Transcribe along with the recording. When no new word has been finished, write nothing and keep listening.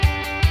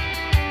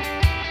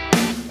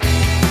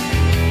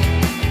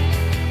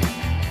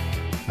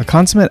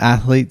Consummate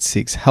Athlete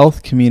seeks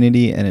health,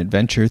 community, and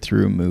adventure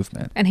through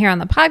movement. And here on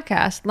the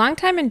podcast,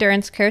 longtime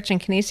endurance coach and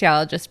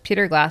kinesiologist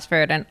Peter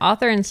Glassford and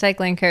author and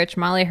cycling coach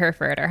Molly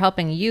Herford are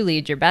helping you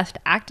lead your best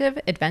active,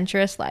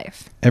 adventurous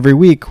life. Every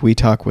week, we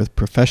talk with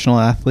professional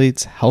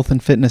athletes, health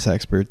and fitness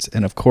experts,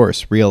 and of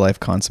course, real-life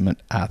consummate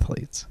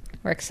athletes.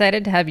 We're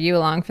excited to have you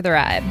along for the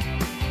ride.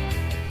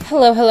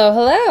 Hello, hello,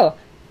 hello.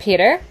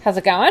 Peter, how's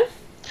it going?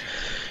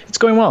 It's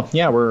going well.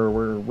 Yeah, we're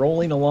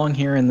rolling along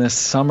here in this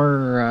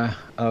summer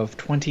of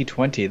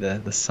 2020,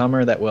 the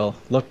summer that we'll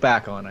look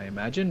back on, I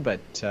imagine. But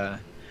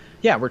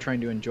yeah, we're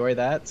trying to enjoy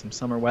that, some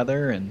summer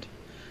weather, and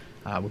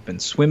we've been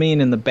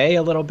swimming in the bay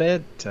a little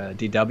bit.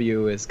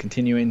 DW is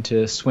continuing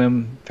to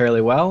swim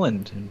fairly well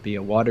and be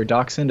a water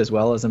dachshund as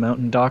well as a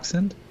mountain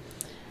dachshund.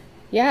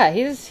 Yeah,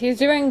 he's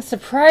doing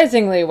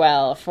surprisingly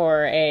well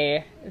for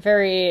a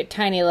very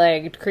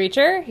tiny-legged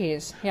creature.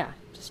 He's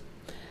just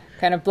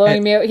kind of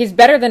blowing me out. He's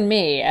better than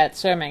me at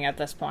swimming at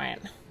this point.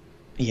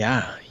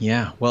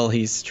 Yeah. Well,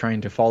 he's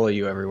trying to follow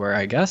you everywhere,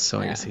 I guess. So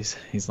I guess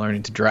he's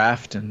learning to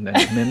draft and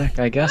mimic,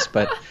 I guess.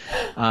 But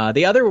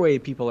the other way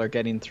people are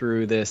getting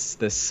through this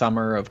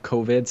summer of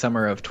COVID,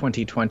 summer of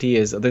 2020,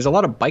 is there's a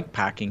lot of bike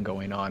packing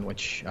going on,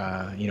 which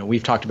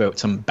we've talked about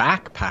some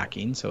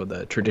backpacking, so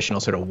the traditional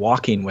sort of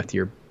walking with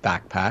your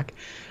backpack.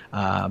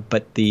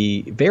 But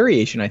the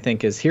variation, I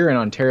think, is here in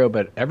Ontario,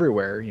 but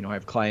everywhere. I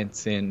have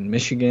clients in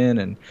Michigan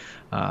and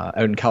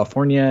out in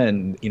California,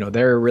 and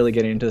they're really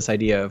getting into this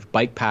idea of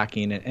bike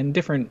packing and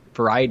different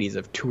varieties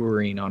of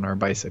touring on our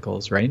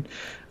bicycles, right?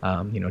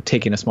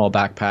 Taking a small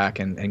backpack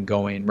and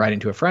going right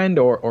into a friend,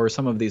 or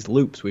some of these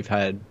loops. We've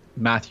had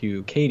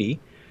Matthew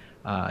Cady,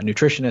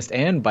 nutritionist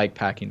and bike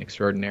packing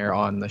extraordinaire,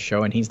 on the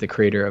show, and he's the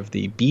creator of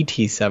the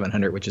BT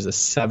 700, which is a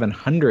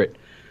 700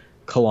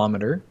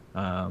 kilometer.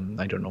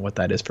 I don't know what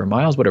that is for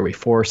miles. What are we,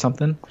 4 or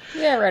something?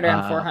 Yeah, right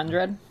around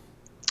 400.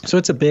 So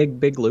it's a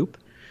big loop.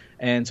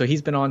 And so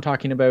he's been on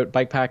talking about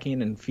bike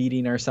packing and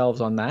feeding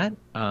ourselves on that.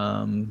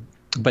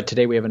 But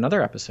today we have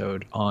another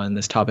episode on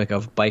this topic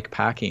of bike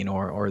packing,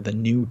 or the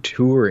new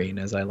touring,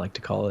 as I like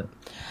to call it.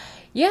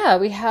 Yeah,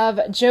 we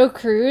have Joe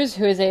Cruz,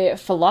 who is a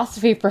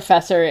philosophy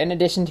professor in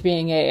addition to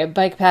being a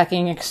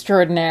bikepacking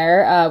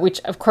extraordinaire, which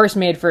of course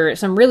made for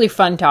some really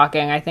fun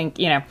talking. I think,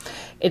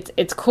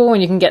 it's cool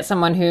when you can get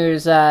someone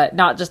who's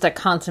not just a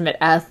consummate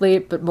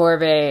athlete, but more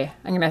of I'm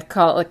going to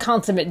call it a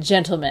consummate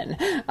gentleman.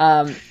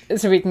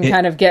 So we can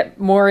kind of get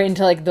more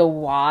into like the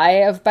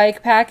why of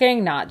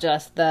bikepacking, not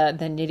just the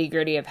nitty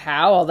gritty of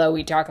how, although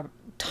we talk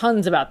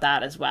tons about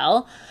that as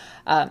well.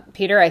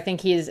 Peter, I think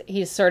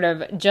he's sort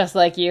of just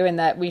like you in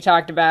that we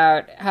talked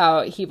about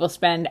how he will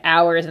spend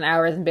hours and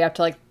hours and be up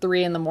to like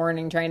 3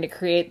 a.m. trying to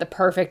create the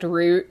perfect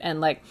route and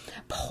like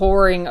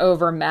poring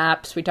over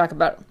maps. We talk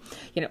about,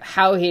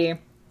 how he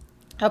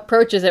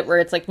approaches it, where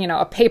it's like,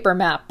 a paper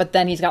map, but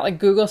then he's got like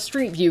Google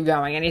Street View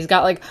going, and he's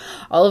got like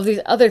all of these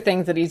other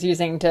things that he's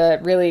using to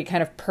really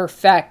kind of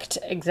perfect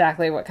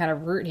exactly what kind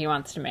of route he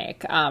wants to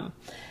make.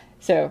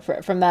 So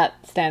from that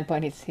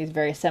standpoint, he's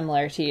very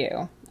similar to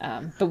you.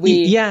 But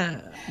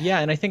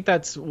and I think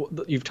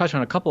you've touched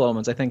on a couple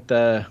elements. I think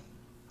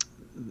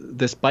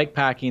this bike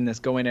packing, this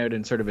going out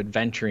and sort of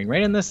adventuring,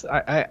 right? And this,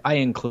 I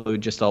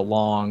include just a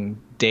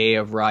long day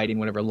of riding,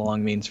 whatever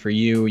long means for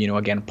you,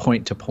 again,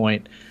 point to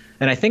point.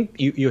 And I think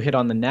you hit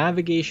on the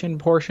navigation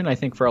portion. I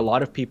think for a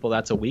lot of people,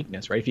 that's a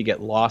weakness, right? If you get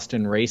lost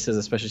in races,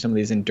 especially some of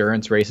these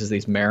endurance races,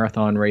 these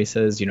marathon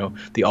races,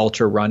 the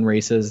ultra run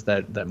races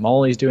that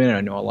Molly's doing. And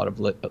I know a lot of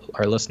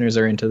our listeners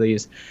are into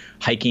these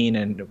hiking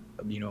and,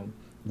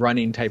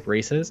 running type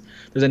races.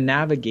 There's a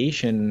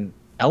navigation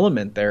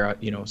element there,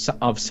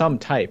 of some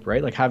type,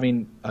 right? Like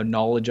having a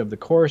knowledge of the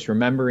course,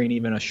 remembering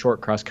even a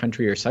short cross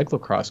country or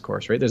cyclocross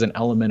course, right? There's an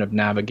element of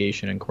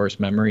navigation and course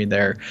memory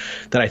there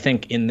that I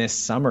think in this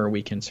summer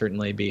we can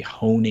certainly be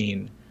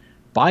honing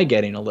by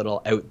getting a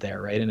little out there,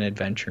 right? And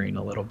adventuring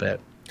a little bit.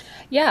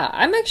 Yeah,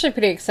 I'm actually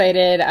pretty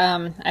excited.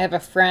 I have a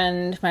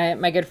friend,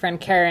 my good friend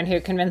Karen,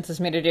 who convinces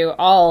me to do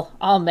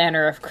all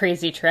manner of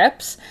crazy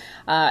trips.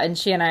 And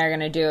she and I are going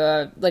to do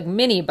a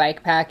mini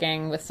bike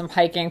packing with some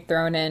hiking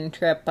thrown in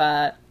trip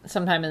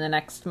sometime in the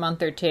next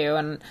month or two.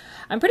 And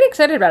I'm pretty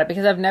excited about it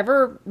because I've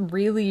never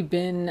really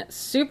been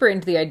super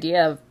into the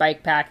idea of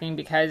bike packing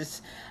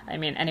because,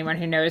 anyone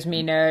who knows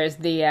me knows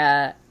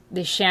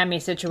the chamois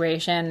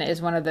situation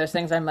is one of those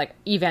things I'm like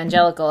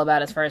evangelical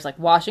about as far as like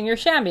washing your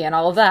chamois and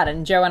all of that.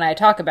 And Joe and I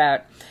talk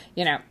about,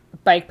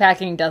 bike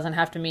packing doesn't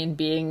have to mean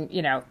being,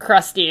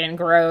 crusty and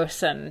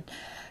gross and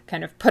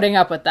kind of putting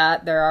up with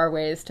that. There are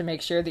ways to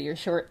make sure that your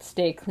shorts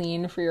stay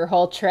clean for your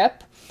whole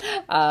trip.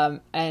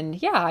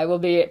 And yeah, I will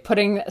be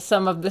putting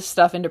some of this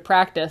stuff into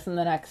practice in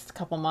the next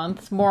couple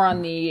months, more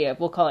on the,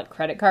 we'll call it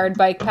credit card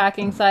bike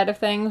packing side of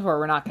things, where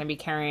we're not going to be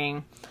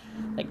carrying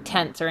like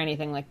tents or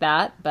anything like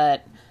that,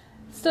 but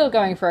still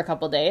going for a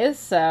couple days.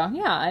 So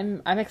yeah,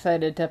 I'm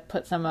excited to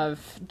put some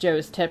of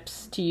Joe's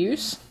tips to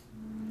use.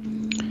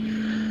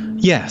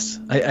 Yes,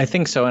 I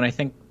think so. And I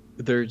think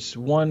there's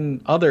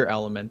one other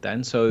element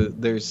then. So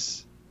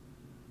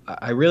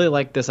I really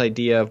like this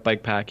idea of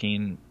bike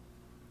packing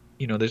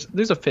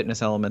there's a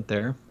fitness element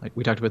there. Like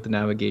we talked about the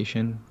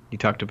navigation. You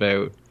talked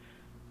about,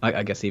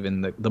 I guess,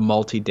 even the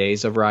multi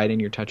days of riding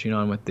you're touching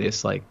on with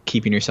this, like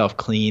keeping yourself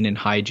clean and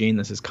hygiene.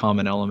 This is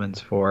common elements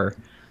for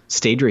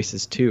stage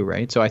races too,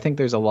 right? So I think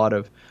there's a lot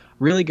of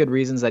really good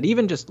reasons that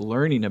even just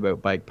learning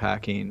about bike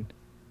packing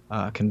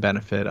can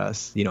benefit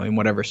us, in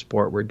whatever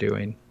sport we're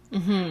doing.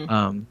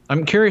 Mm-hmm.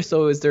 I'm curious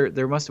though, was there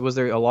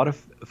a lot of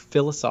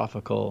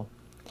philosophical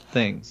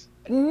things?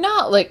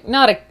 Not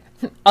a.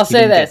 I'll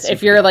say this: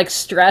 if you're like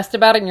stressed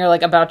about it and you're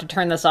like about to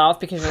turn this off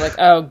because you're like,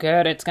 oh,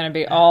 good, it's going to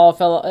be all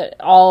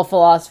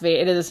philosophy.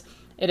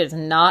 It is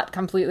not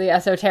completely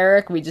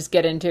esoteric. We just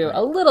get into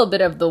a little bit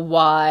of the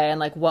why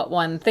and like what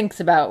one thinks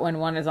about when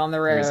one is on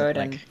the road,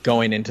 and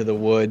going into the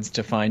woods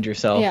to find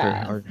yourself.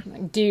 Yeah. Or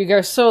do you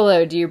go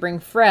solo? Do you bring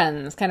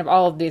friends? Kind of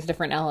all of these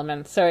different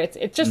elements. So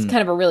it's just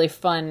kind of a really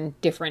fun,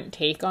 different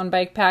take on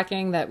bike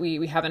packing that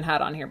we haven't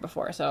had on here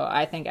before. So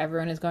I think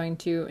everyone is going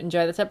to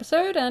enjoy this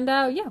episode, and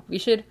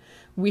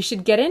we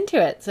should get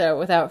into it. So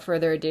without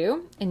further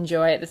ado,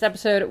 enjoy this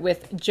episode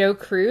with Joe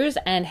Cruz,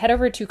 and head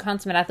over to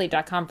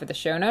consummateathlete.com for the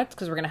show notes,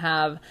 because we're going to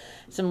have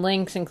some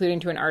links, including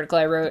to an article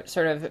I wrote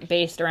sort of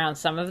based around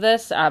some of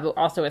this, but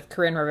also with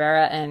Corinne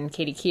Rivera and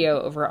Katie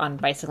Keogh over on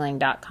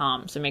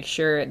bicycling.com. So make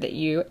sure that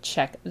you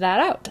check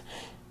that out.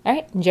 All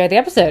right, enjoy the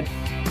episode.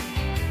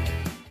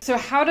 So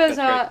how does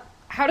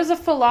a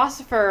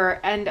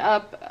philosopher end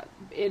up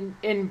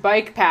in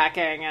bike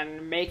packing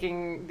and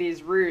making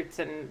these routes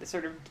and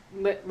sort of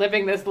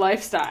living this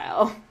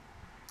lifestyle?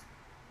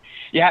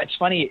 Yeah, it's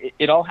funny.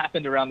 It all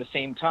happened around the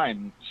same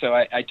time. So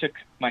I took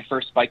my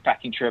first bike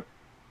packing trip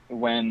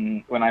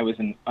when I was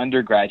an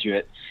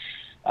undergraduate.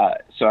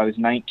 So I was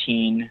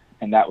 19,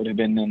 and that would have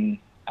been in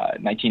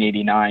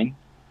 1989.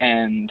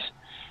 And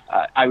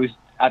I was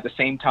at the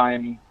same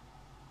time,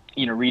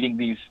 reading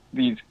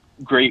these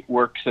great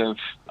works of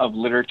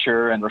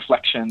literature and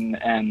reflection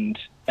and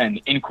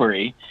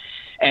inquiry.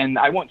 And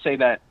I won't say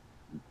that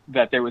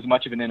there was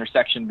much of an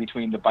intersection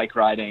between the bike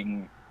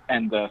riding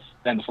and the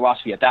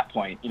philosophy at that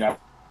point.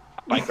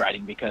 Bike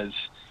riding because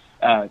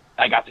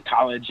I got to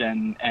college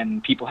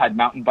and people had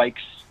mountain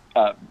bikes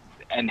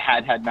and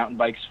had mountain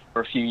bikes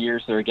for a few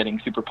years. They were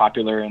getting super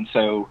popular, and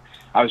so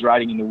I was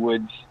riding in the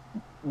woods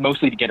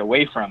mostly to get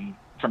away from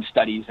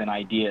studies and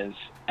ideas.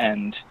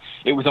 And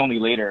it was only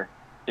later,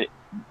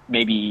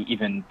 maybe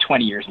even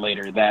 20 years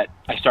later, that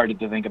I started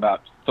to think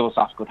about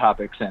philosophical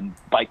topics and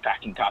bike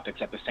packing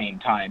topics at the same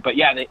time. But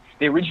yeah,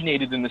 they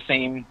originated in the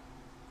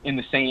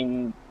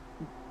same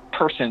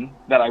person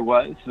that I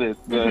was,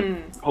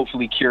 the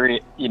hopefully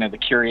curious, the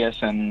curious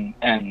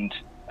and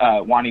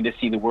wanting to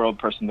see the world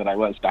person that I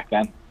was back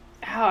then.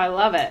 Oh, I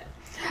love it.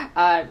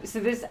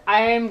 So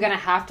I am going to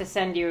have to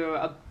send you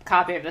a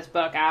copy of this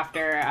book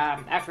after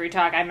we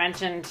talk. I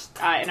mentioned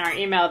in our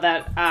email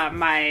that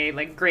my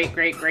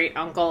great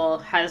uncle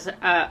has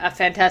a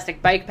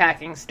fantastic bike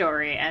packing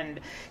story, and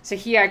so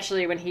he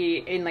actually, when he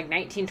in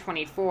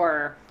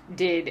 1924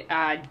 did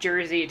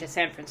Jersey to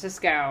San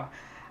Francisco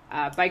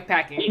bike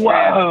packing trip.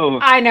 Whoa.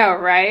 I know,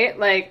 right?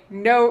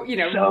 No,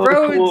 So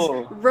roads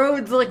cool.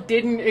 Roads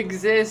didn't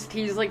exist.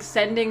 He's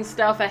sending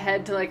stuff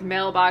ahead to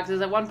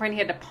mailboxes. At one point he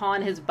had to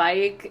pawn his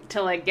bike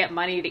to get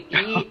money to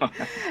eat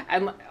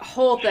and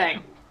whole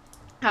thing.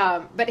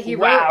 But he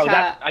wrote.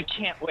 I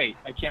can't wait.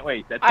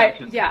 That sounds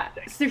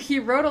fantastic. So he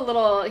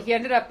wrote he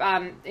ended up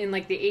in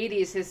the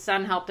 80s, his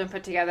son helped him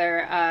put together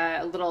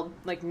a little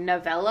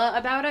novella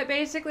about it,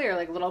 basically, or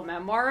little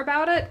memoir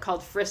about it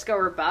called Frisco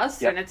or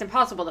Bust. Yep. And it's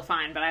impossible to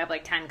find, but I have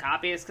 10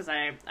 copies because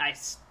I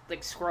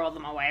squirrel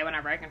them away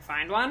whenever I can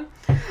find one.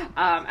 And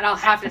I'll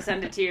have to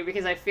send it to you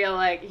because I feel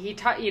like he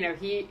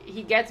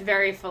gets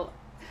very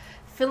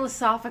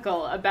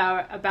philosophical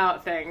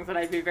about things, and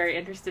I'd be very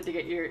interested to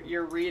get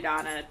your read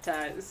on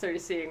it, sort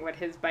of seeing what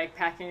his bike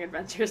packing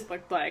adventures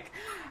looked like.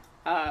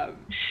 I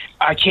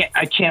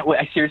can't wait.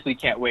 I seriously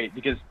can't wait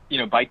because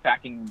bike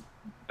packing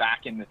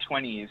back in the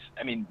 20s.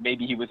 I mean,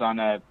 maybe he was on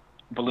a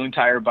balloon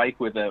tire bike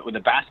with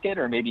a basket,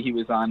 or maybe he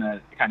was on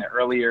a kind of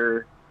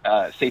earlier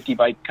safety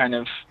bike kind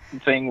of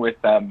thing with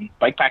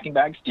bike packing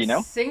bags. Do you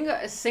know?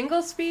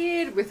 Single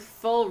speed with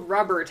full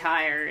rubber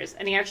tires,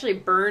 and he actually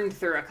burned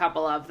through a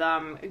couple of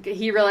them.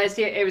 He realized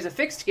it was a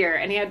fixed gear,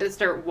 and he had to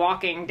start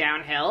walking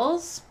down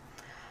hills.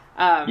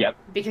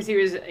 Because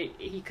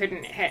he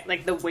couldn't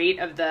hit the weight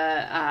of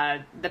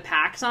the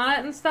packs on it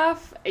and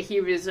stuff.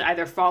 He was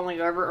either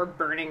falling over or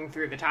burning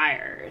through the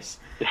tires.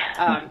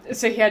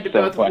 So he had to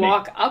both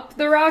walk up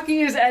the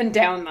Rockies and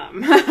down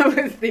them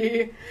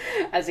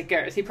as it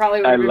goes. He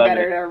probably would be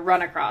better to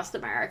run across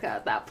America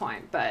at that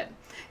point, but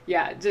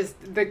yeah, just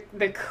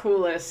the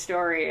coolest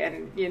story.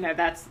 And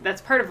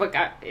that's part of what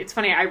it's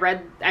funny. I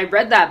read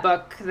that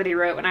book that he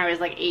wrote when I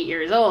was 8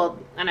 years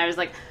old, and I was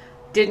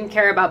didn't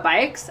care about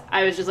bikes.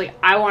 I was just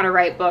I want to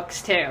write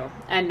books too.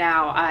 And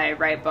now I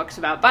write books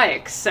about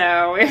bikes.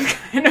 So we've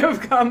kind of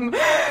come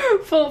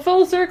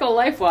full circle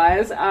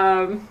life-wise.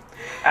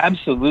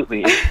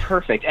 Absolutely. It's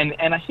perfect. And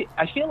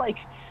I feel like,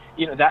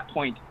 that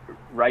point,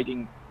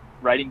 writing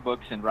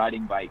books and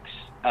riding bikes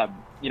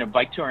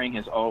bike touring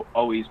has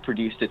always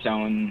produced its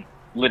own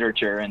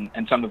literature,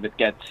 and some of it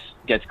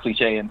gets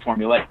cliche and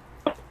formulaic.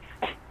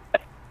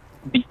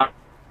 Beyond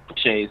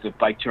cliches of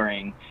bike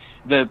touring,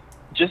 the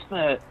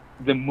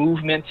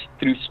movement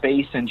through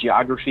space and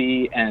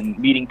geography and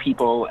meeting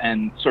people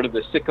and sort of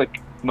the cyclic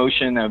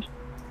motion of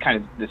kind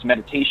of this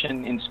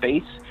meditation in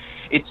space,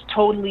 it's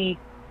totally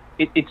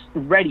it's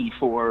ready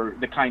for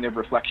the kind of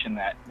reflection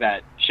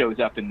that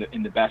shows up in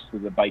the best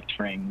of the bike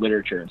touring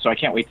literature. And so I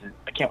can't wait to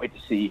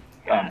see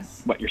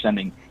what you're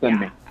sending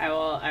me.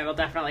 I will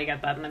definitely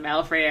get that in the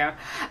mail for you.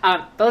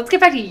 But let's get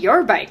back to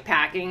your bike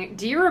packing.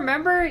 Do you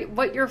remember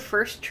what your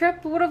first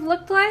trip would have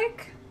looked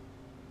like?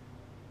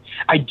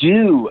 I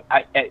do.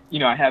 I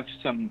have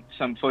some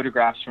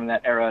photographs from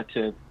that era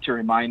to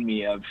remind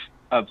me of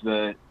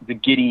the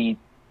giddy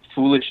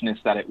foolishness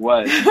that it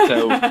was.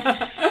 So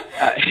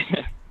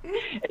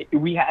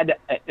we had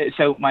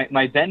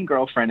my then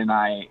girlfriend and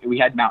I, we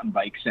had mountain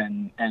bikes,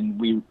 and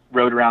we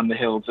rode around the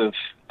hills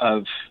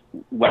of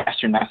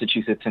western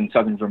Massachusetts and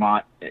southern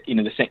Vermont.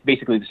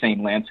 Basically the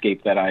same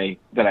landscape that I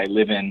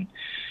live in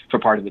for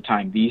part of the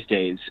time these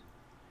days.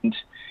 And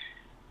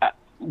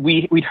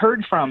we'd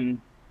heard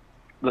from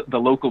the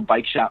local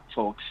bike shop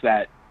folks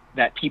that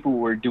people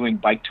were doing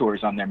bike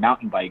tours on their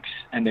mountain bikes,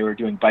 and they were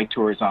doing bike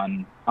tours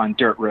on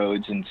dirt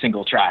roads and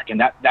single track, and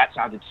that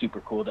sounded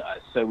super cool to us.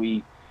 So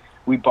we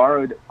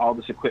borrowed all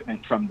this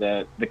equipment from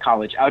the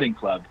college outing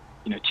club,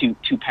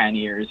 two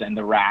panniers and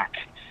the rack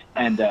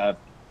and a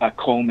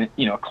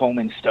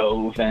Coleman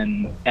stove,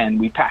 and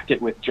we packed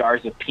it with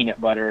jars of peanut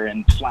butter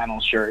and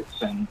flannel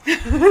shirts, and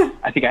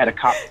I think I had a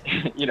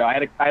copy,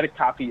 I had a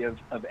copy of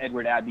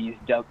Edward Abbey's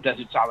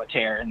Desert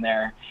Solitaire in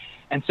there.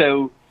 And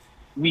so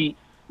we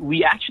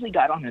actually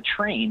got on a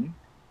train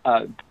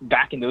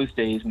back in those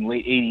days in the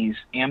late 80s.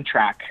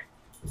 Amtrak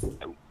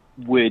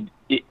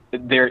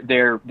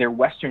their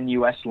Western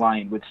U.S.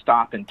 line would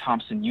stop in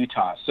Thompson,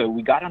 Utah. So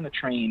we got on a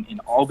train in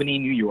Albany,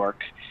 New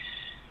York,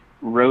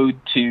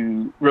 rode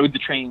the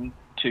train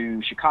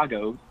to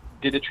Chicago,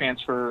 did a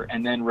transfer,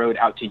 and then rode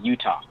out to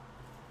Utah,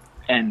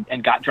 and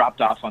got dropped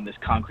off on this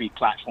concrete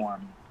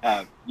platform.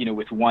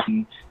 With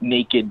one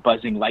naked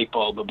buzzing light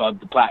bulb above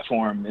the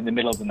platform in the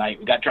middle of the night.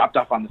 We got dropped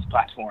off on this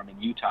platform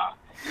in Utah.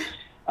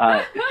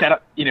 Set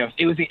up,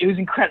 it was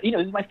incredible. It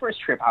was my first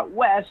trip out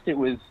west. It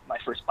was my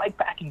first bike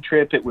packing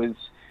trip. It was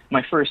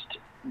my first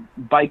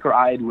bike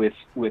ride with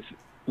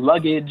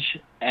luggage,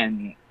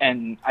 and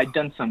I'd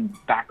done some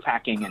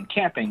backpacking and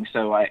camping,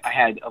 so I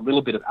had a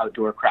little bit of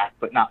outdoor craft,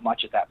 but not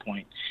much at that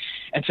point.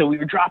 And so we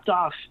were dropped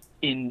off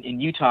in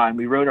Utah, and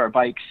we rode our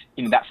bikes.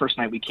 That first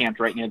night we camped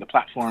right near the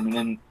platform,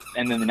 and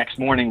then the next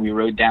morning we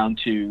rode down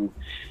to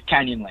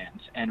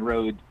Canyonlands and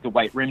rode the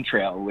White Rim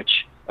Trail,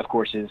 which of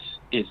course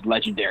is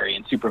legendary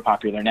and super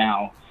popular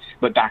now,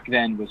 but back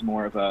then was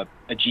more of a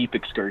Jeep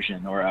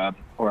excursion or a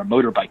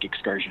motorbike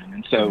excursion.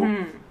 And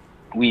so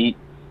we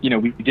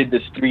did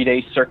this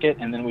 3-day circuit,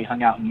 and then we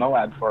hung out in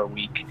Moab for a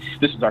week.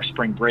 This was our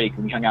spring break,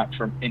 and we hung out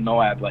in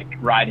Moab, like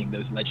riding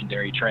those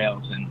legendary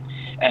trails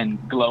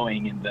and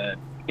glowing in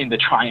the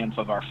triumph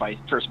of our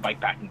first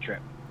bikepacking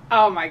trip.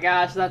 Oh my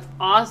gosh, that's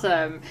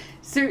awesome.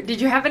 So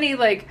did you have any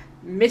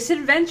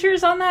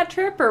misadventures on that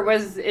trip, or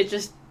was it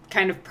just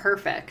kind of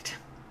perfect?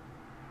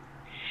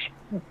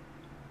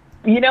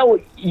 You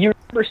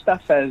remember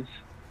stuff as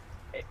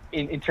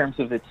in terms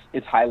of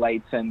its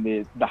highlights and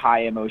the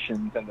high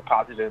emotions and the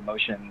positive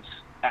emotions.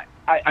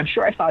 I'm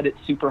sure I found it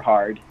super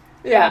hard.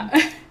 Yeah.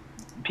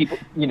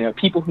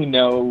 People who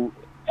know,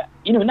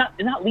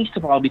 not least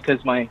of all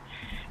because my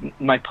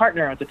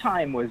partner at the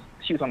time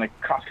she was on a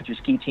cross-country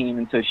ski team,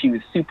 and so she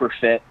was super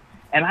fit,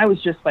 and I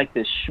was just like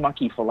this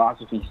schmucky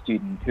philosophy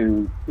student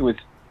who was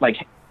like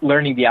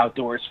learning the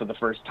outdoors for the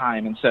first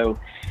time. And so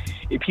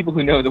people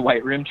who know the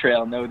White Rim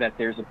Trail know that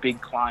there's a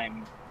big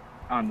climb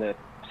on the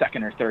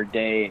second or third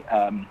day,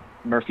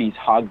 Murphy's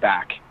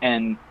Hogback,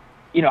 and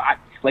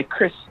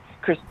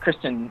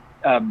Kristen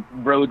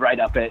rode right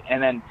up it,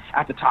 and then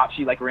at the top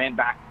she ran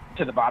back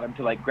to the bottom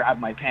to grab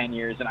my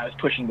panniers, and I was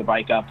pushing the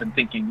bike up and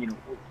thinking,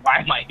 why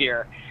am I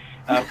here?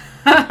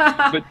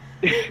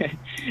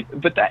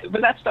 but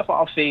that stuff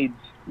all fades,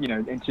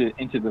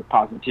 into the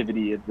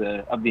positivity of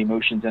the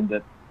emotions and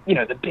the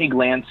big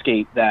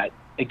landscape that,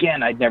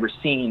 again, I'd never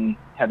seen,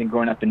 having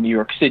grown up in New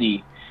York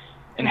City,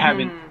 and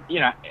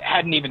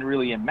hadn't even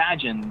really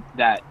imagined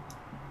that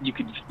you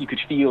could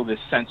feel this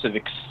sense of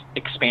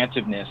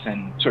expansiveness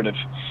and sort of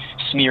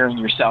smearing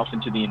yourself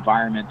into the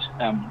environment,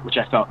 which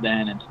I felt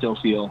then and still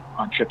feel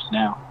on trips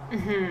now.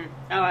 Mm-hmm.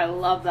 Oh, I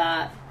love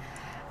that.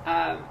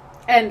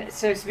 And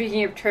so,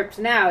 speaking of trips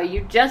now,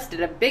 you just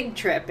did a big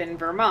trip in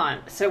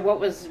Vermont. So what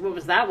was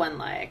that one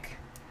like?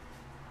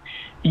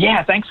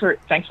 Yeah, thanks for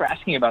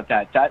asking about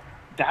that.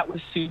 That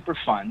was super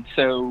fun.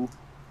 So,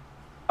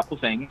 a couple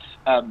things.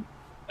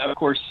 Of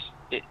course,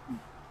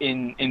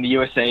 in the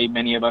USA,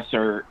 many of us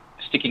are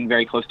sticking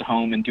very close to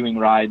home and doing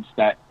rides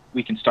that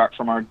we can start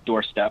from our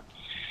doorstep,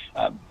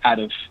 out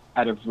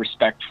of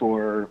respect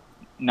for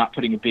not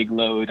putting a big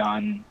load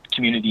on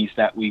communities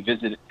that we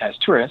visit as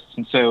tourists.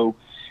 And so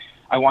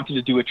I wanted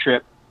to do a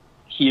trip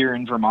here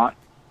in Vermont.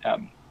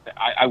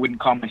 I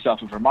wouldn't call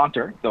myself a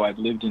Vermonter, though I've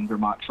lived in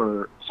Vermont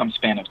for some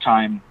span of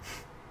time.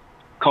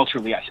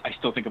 Culturally, I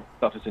still think of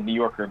myself as a New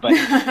Yorker, but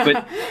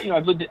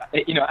I've lived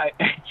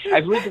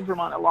in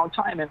Vermont a long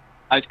time, and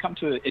I've come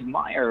to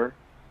admire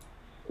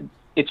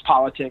its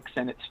politics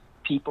and its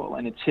people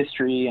and its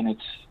history and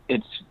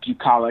its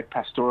bucolic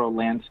pastoral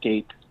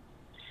landscape.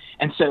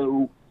 And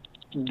so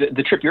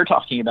the trip you're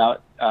talking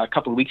about a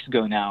couple of weeks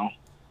ago now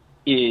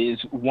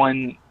is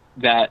one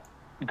that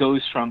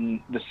goes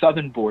from the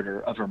southern border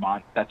of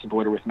Vermont, that's the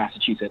border with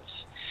Massachusetts,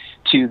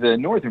 to the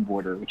northern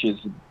border, which is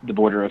the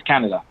border of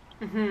Canada.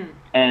 Mm-hmm.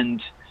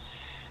 And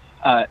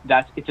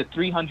it's a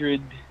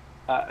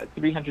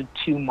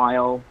 302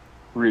 mile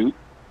route,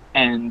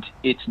 and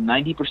it's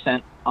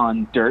 90%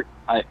 on dirt.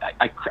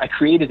 I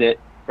created it,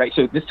 right?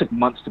 So this took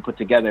months to put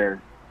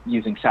together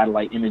using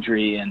satellite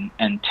imagery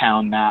and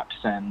town maps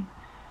and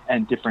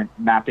different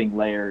mapping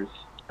layers.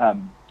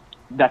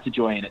 That's a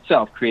joy in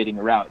itself, creating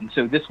a route. And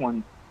so this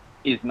one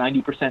is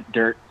 90%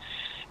 dirt,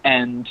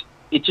 and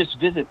it just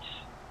visits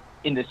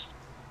in this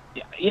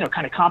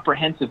kind of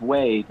comprehensive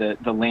way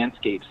the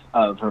landscapes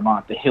of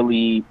Vermont, the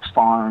hilly,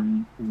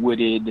 farm,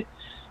 wooded,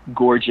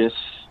 gorgeous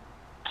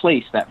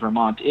place that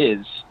Vermont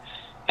is.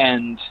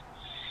 And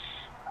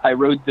I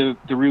rode the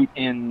route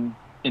in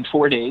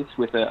 4 days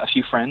with a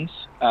few friends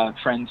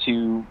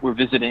who were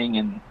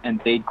visiting, and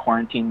they'd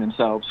quarantined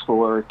themselves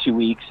for 2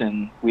 weeks,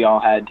 and we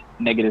all had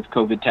negative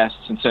COVID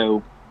tests. And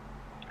so,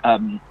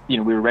 we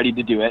were ready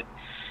to do it,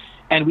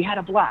 and we had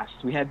a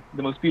blast. We had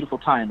the most beautiful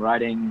time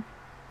riding,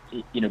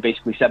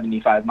 basically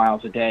 75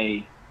 miles a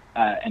day,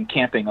 and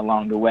camping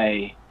along the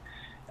way,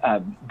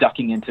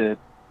 ducking into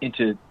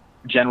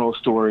general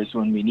stores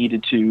when we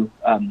needed to,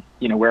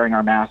 wearing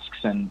our masks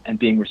and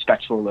being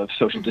respectful of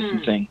social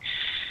distancing.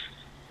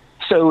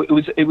 So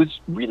it was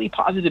really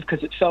positive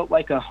because it felt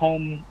like a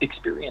home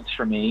experience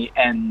for me.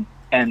 And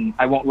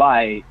I won't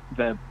lie,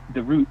 the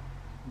route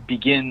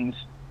begins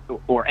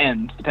or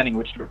ends, depending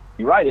which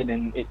you ride it,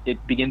 and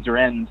it begins or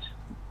ends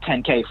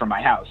 10K from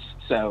my house.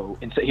 So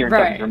here in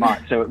southern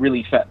Vermont. So it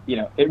really felt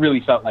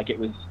like it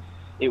was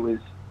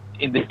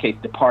in this case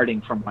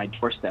departing from my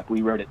doorstep.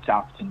 We rode it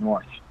south to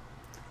north.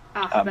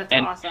 Oh, that's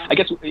awesome. I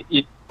guess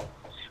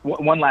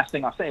one last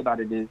thing I'll say about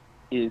it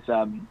is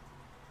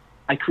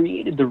I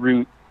created the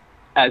route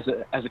as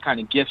a kind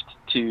of gift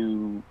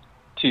to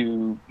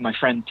my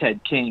friend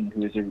Ted King,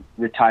 who is a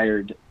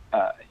retired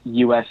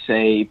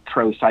USA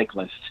pro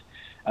cyclist.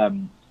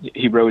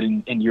 He rode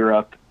in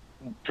Europe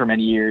for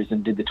many years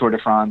and did the Tour de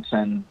France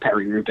and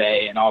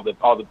Paris-Roubaix and all the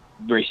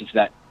races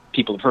that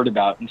people have heard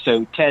about. And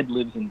so Ted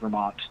lives in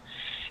Vermont,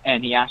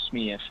 and he asked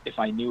me if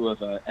I knew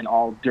of an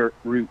all dirt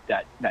route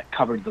that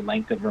covered the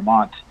length of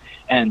Vermont.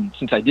 And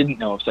since I didn't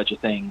know of such a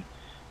thing,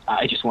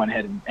 I just went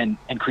ahead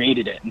and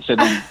created it. And so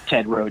then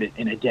Ted wrote it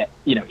in a day.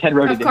 Ted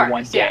wrote it in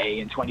 1 day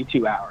in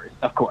 22 hours,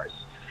 of course.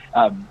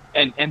 And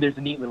there's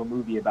a neat little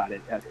movie about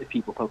it. If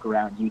people poke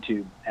around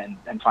YouTube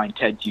and find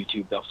Ted's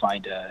YouTube, they'll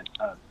find a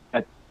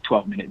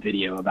 12-minute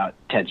video about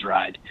Ted's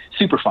ride.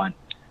 Super fun.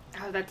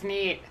 Oh, that's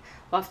neat.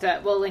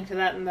 We'll link to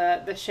that in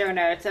the show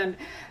notes. And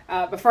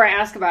before I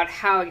ask about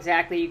how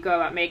exactly you go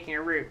about making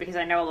a route, because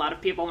I know a lot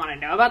of people want to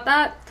know about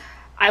that,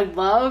 I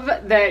love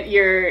that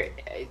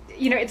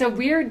it's a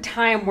weird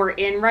time we're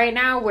in right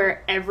now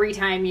where every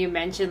time you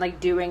mention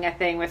like doing a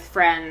thing with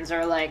friends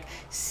or like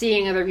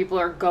seeing other people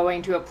or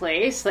going to a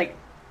place, like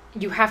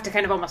you have to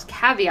kind of almost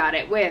caveat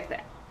it with,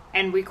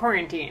 and we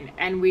quarantined,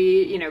 and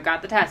we,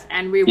 got the test,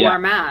 and we wore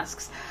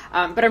masks.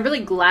 But I'm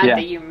really glad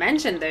that you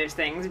mentioned those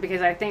things,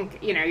 because I think,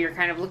 you're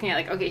kind of looking at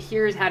like, okay,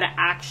 here's how to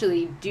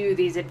actually do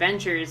these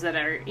adventures that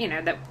are,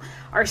 that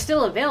are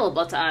still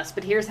available to us,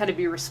 but here's how to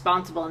be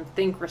responsible and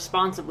think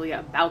responsibly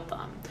about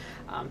them.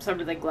 So I'm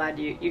really glad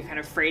you kind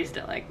of phrased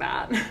it like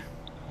that.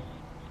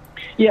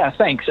 Yeah,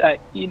 thanks.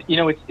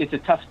 It's a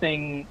tough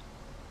thing,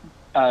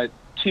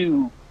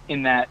 too,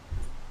 in that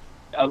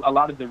a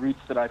lot of the routes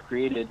that I've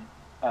created,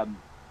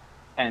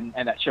 and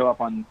that show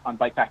up on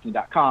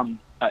bikepacking.com.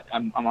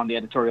 I'm on the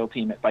editorial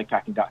team at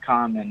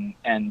bikepacking.com,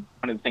 and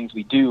one of the things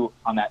we do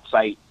on that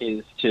site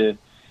is to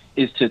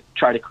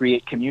try to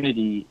create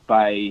community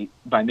by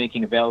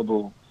making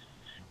available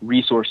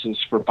resources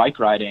for bike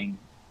riding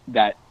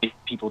that if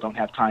people don't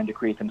have time to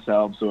create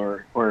themselves,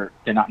 or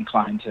they're not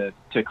inclined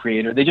to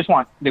create, or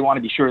they want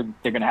to be sure that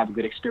they're going to have a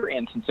good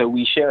experience. And so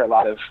we share a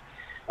lot of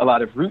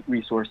route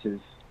resources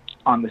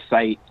on the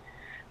site.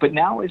 But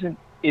now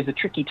is a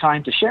tricky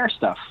time to share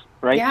stuff,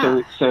 right?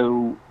 Yeah.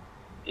 So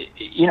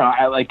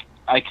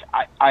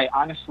I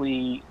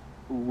honestly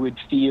would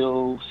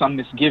feel some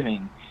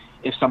misgiving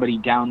if somebody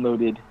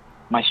downloaded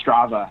my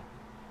Strava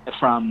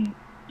from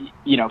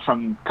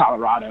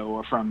Colorado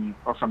or from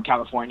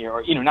California,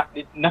 or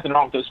nothing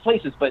wrong with those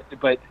places, but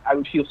I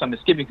would feel some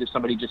misgivings if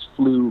somebody just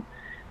flew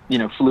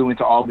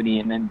into Albany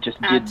and then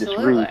just did this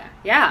route.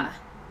 Yeah.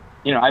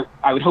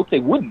 I would hope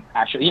they wouldn't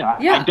actually.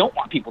 I don't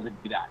want people to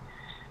do that.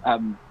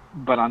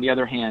 But on the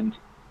other hand,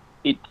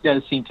 it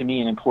does seem to me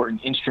an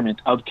important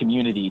instrument of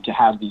community to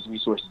have these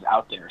resources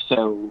out there.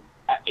 So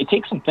it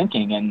takes some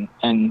thinking,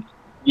 and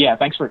yeah,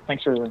 thanks for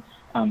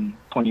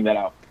pointing that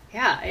out.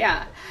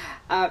 Yeah.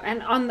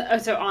 And on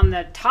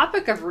the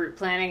topic of route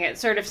planning, it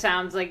sort of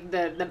sounds like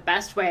the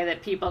best way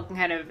that people can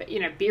kind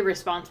of be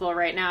responsible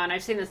right now, and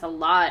I've seen this a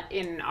lot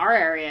in our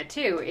area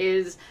too,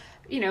 is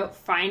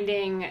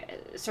finding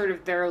sort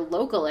of their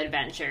local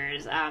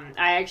adventures. I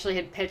actually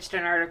had pitched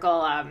an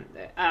article.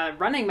 A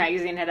running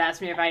magazine had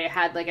asked me if I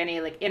had like any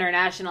like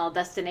international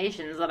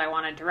destinations that I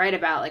wanted to write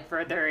about, like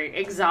for their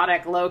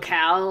exotic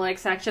locale like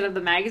section of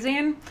the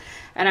magazine,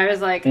 and I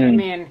was like, I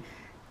mean,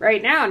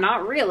 right now,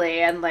 not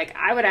really. And like,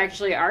 I would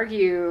actually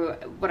argue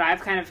what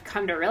I've kind of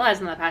come to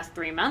realize in the past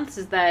 3 months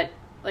is that,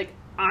 like,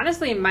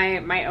 honestly,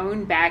 my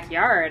own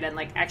backyard and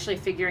like actually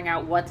figuring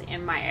out what's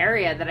in my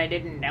area that I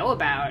didn't know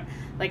about,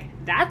 like,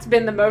 that's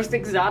been the most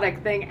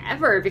exotic thing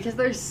ever, because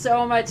there's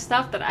so much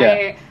stuff that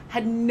I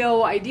had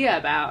no idea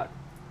about.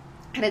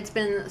 And it's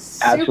been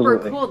super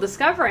cool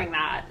discovering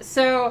that.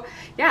 So,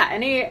 yeah,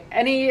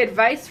 any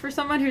advice for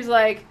someone who's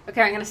like,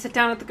 okay, I'm going to sit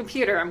down at the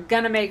computer, I'm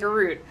going to make a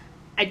route.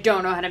 I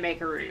don't know how to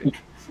make a route.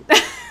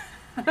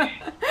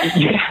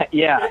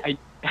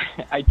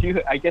 I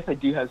do. I guess I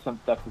do have some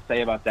stuff to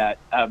say about that.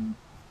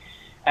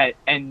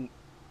 And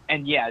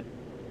yeah,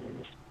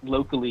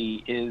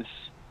 locally is,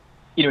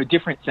 a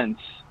different sense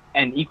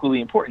and equally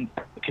important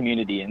to the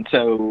community. And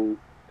so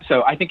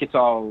I think it's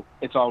all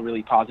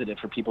really positive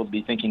for people to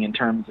be thinking in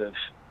terms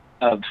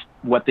of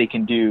what they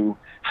can do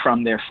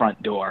from their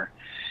front door.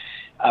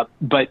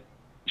 But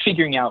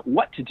figuring out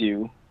what to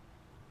do,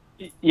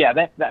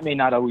 yeah, that may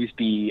not always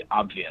be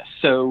obvious.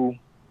 So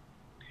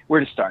where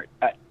to start?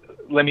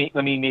 Let me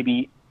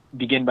maybe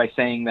begin by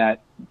saying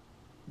that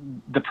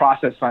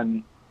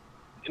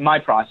my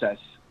process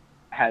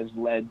has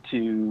led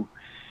to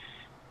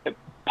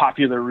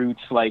popular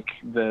routes like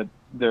the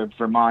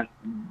Vermont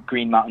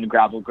Green Mountain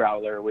Gravel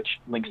Growler, which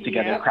links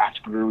together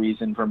craft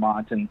breweries in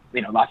Vermont, and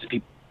lots of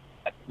people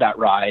that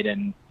ride,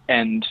 and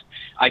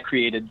I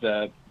created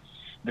the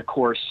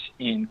course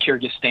in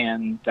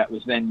Kyrgyzstan that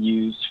was then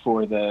used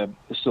for the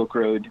Silk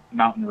Road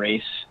Mountain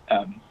Race.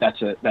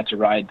 That's a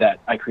ride that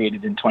I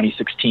created in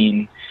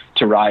 2016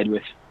 to ride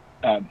with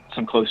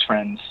some close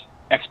friends,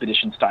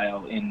 expedition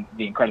style, in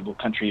the incredible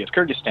country of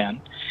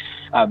Kyrgyzstan.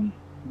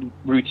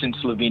 Routes in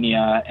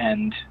Slovenia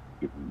and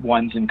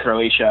ones in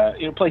Croatia,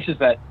 places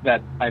that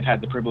I've had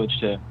the privilege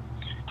to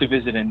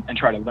visit and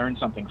try to learn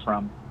something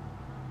from.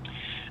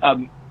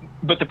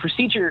 But the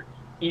procedure,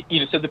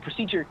 so the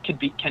procedure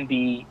can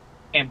be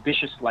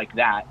ambitious like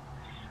that,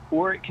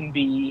 or it can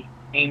be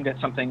aimed at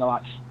something a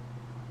lot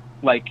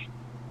like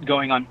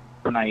going on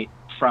overnight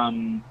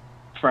from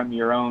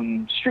your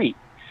own street.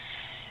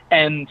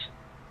 And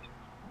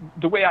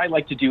the way I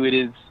like to do it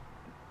is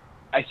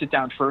I sit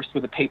down first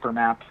with a paper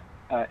map,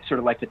 sort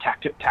of like the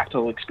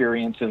tactile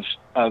experience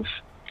of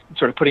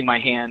sort of putting my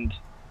hand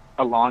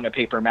along a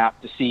paper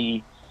map to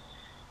see,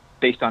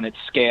 based on its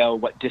scale,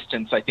 what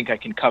distance I think I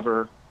can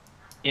cover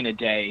in a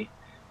day.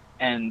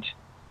 And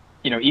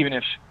even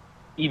if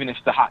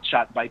the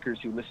hotshot bikers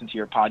who listen to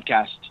your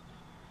podcast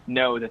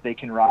know that they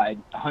can ride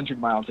 100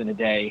 miles in a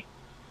day,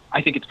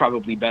 I think it's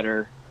probably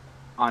better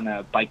on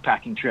a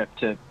bikepacking trip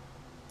to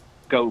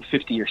go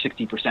 50 or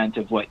 60%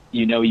 of what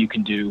you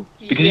can do,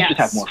 because you just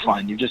have more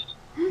fun. You're just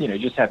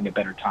just having a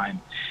better time,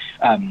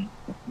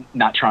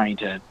 not trying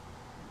to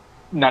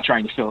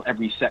fill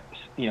every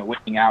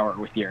waking hour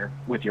with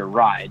your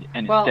ride,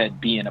 and instead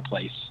be in a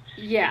place.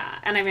 Yeah,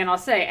 and I mean, I'll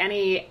say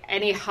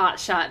any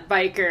hotshot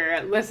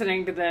biker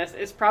listening to this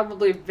is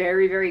probably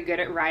very, very good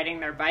at riding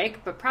their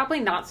bike, but probably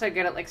not so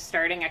good at like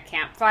starting a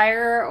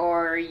campfire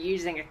or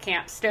using a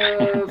camp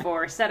stove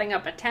or setting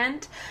up a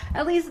tent.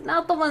 At least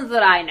not the ones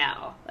that I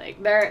know.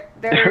 Like they're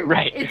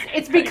right.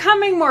 It's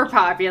becoming more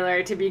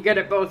popular to be good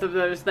at both of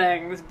those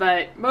things,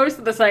 but most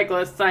of the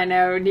cyclists I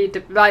know need to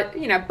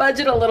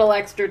budget a little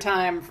extra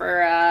time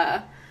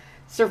for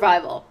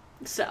survival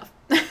stuff.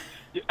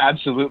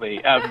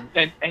 Absolutely.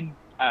 And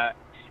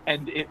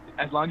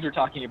as long as we're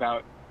talking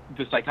about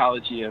the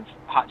psychology of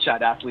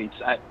hotshot athletes,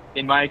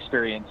 in my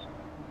experience,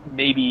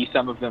 maybe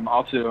some of them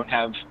also don't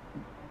have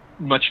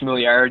much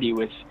familiarity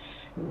with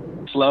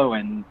flow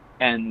and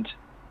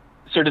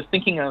sort of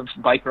thinking of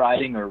bike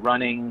riding or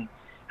running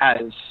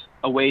as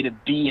a way to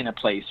be in a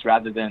place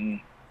rather than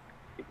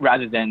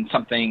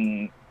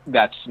something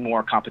that's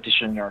more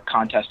competition or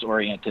contest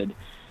oriented.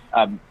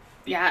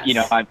 Yes.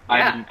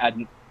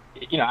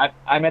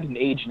 I'm at an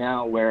age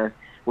now where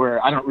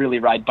I don't really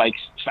ride bikes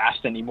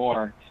fast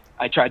anymore.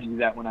 I tried to do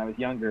that when I was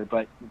younger,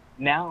 but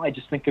now I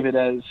just think of it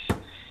as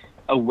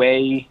a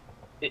way,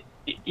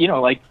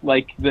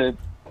 like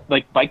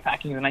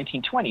bikepacking in the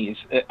 1920s,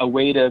 a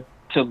way to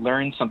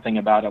learn something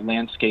about a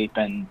landscape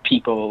and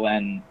people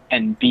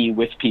and be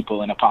with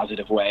people in a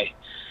positive way.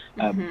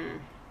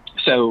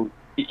 So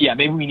yeah,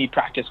 maybe we need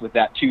practice with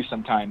that too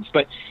sometimes.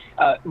 But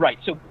right,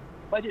 so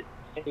budget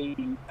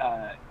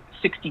a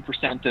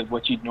 60% of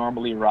what you'd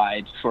normally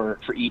ride for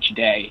each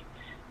day,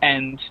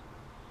 and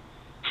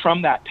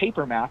from that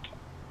paper map,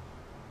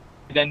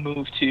 then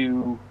move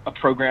to a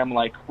program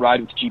like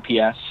Ride with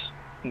GPS.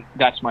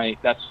 That's my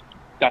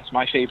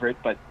favorite,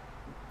 but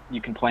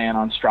you can plan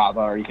on Strava,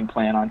 or you can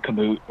plan on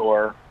Komoot,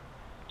 or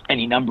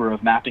any number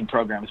of mapping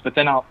programs. But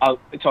then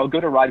I'll go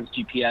to ride with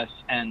GPS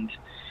and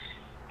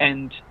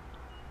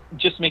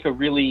just make a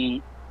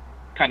really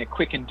kind of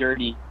quick and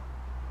dirty,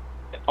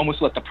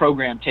 almost let the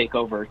program take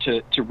over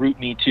to route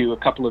me to a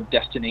couple of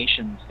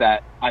destinations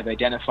that I've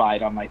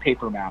identified on my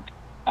paper map,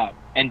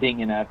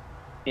 ending in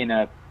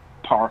a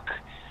park,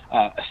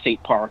 a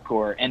state park,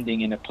 or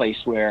ending in a place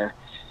where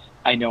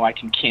I know I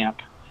can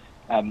camp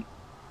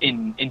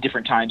in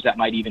different times. That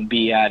might even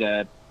be at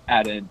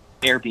an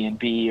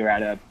Airbnb or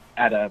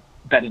at a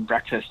bed and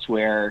breakfast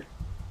where,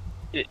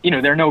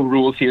 there are no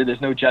rules here.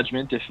 There's no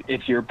judgment.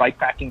 If your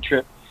bikepacking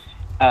trip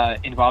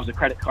involves a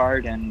credit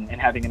card and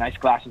having a nice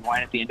glass of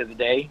wine at the end of the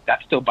day,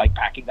 that's still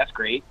bikepacking. That's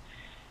great.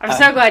 I'm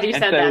so glad you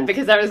said that,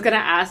 because I was going to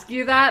ask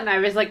you that, and I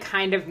was like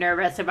kind of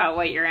nervous about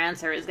what your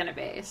answer is going to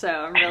be. So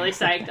I'm really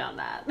psyched on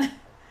that.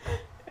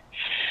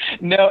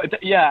 No,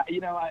 yeah,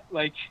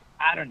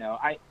 I don't know.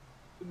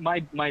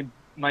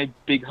 My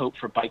big hope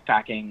for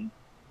bikepacking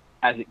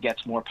as it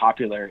gets more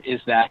popular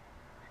is that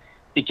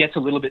it gets a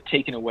little bit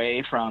taken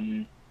away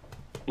from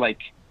like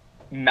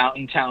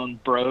mountain town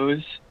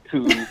bros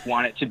who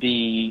want it to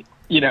be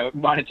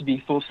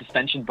full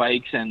suspension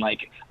bikes and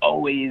like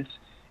always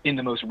in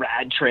the most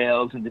rad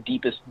trails and the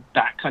deepest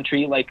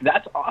backcountry. Like,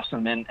 that's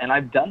awesome, and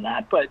I've done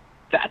that, but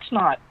that's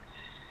not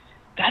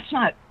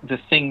the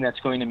thing that's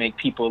going to make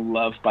people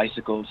love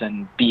bicycles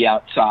and be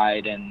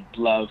outside and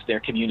love their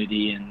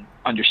community and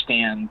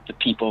understand the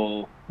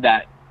people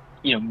that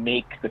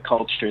make the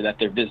culture that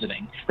they're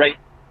visiting, right?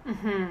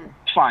 Mm-hmm.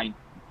 Fine,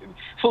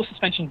 full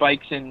suspension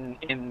bikes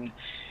in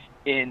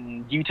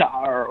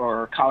Utah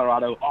or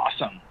Colorado,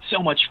 awesome, so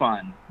much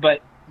fun,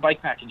 but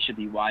bikepacking should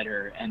be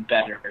wider and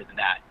better than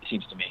that, it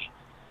seems to me.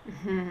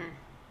 Mm-hmm.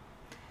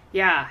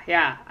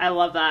 Yeah, I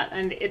love that.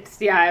 And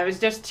I was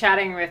just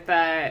chatting with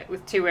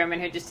two women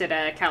who just did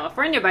a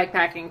California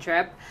bikepacking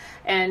trip,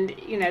 and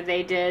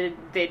they did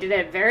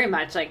it very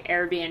much like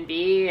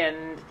Airbnb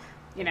and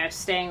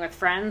staying with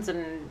friends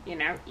and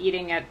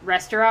eating at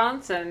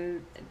restaurants,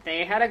 and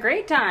they had a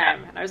great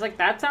time. And I was like,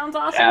 that sounds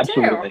awesome.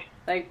 Absolutely. Too.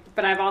 Like,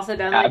 but I've also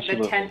done like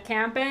the tent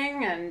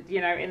camping and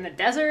in the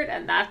desert,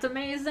 and that's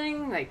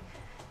amazing. Like,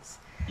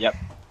 yep,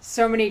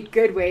 so many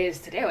good ways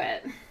to do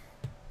it.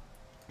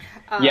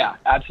 Yeah,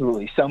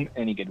 absolutely. So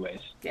many good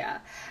ways. Yeah.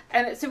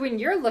 And so when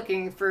you're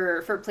looking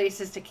for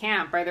places to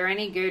camp, are there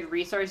any good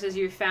resources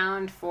you've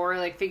found for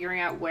like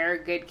figuring out where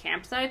good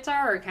campsites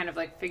are, or kind of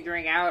like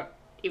figuring out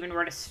even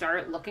where to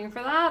start looking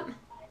for that?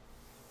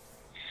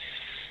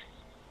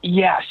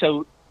 Yeah,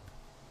 so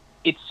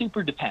it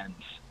super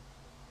depends.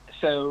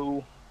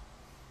 So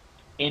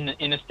in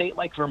a state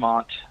like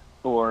Vermont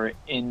or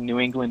in New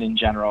England in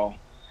general,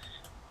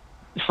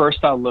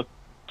 first I'll look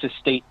to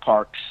state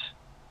parks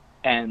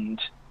and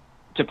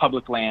to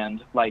public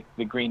land like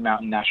the Green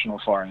Mountain National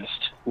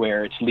Forest,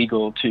 where it's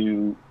legal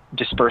to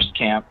disperse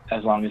camp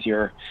as long as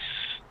you're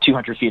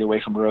 200 feet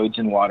away from roads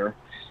and water.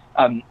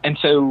 And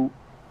so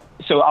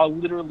I'll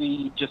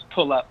literally just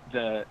pull up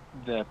the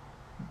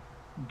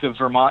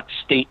Vermont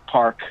State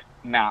Park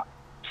map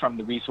from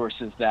the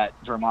resources that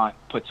Vermont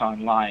puts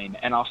online,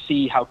 and I'll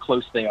see how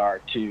close they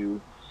are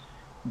to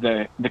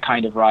the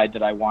kind of ride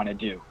that I want to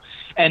do.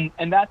 And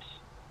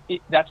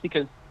that's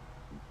because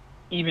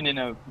even in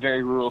a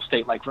very rural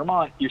state like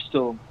Vermont, you're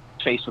still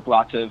faced with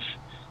lots of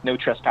no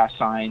trespass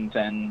signs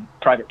and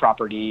private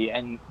property,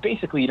 and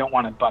basically you don't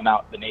want to bum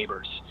out the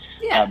neighbors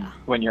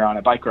when you're on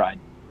a bike ride,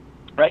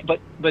 right?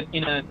 But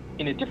in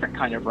a different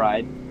kind of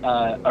ride,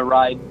 a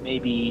ride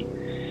maybe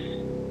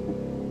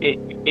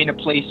in a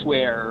place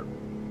where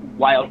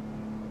wild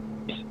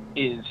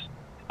is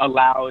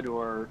allowed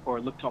or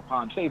looked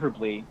upon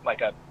favorably,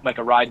 like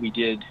a ride we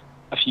did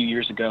a few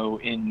years ago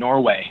in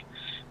Norway.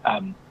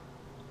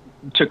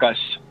 Took us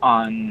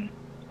on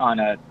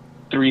a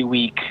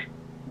 3-week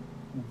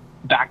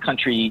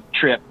backcountry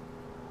trip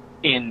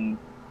in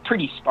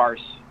pretty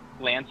sparse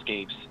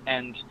landscapes.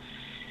 And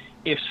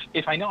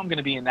if I know I'm going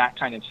to be in that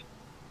kind of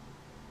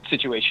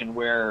situation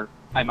where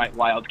I might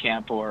wild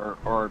camp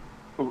or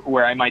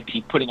where I might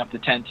be putting up the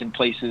tent in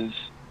places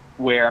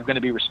where I'm going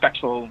to be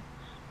respectful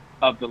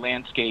of the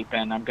landscape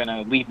and I'm going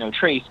to leave no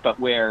trace, but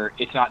where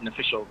it's not an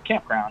official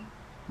campground,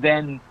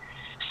 then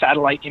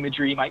satellite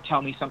imagery might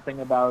tell me something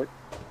about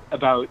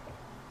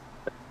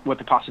what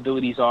the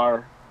possibilities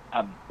are.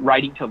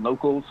 Writing to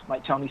locals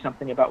might tell me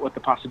something about what the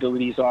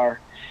possibilities are,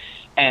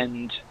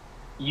 and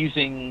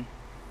using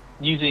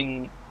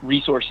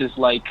resources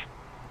like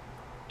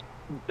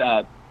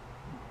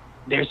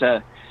there's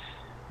a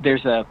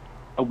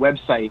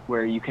website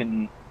where you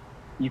can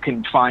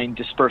find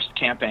dispersed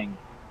camping.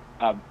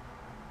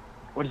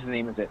 What is the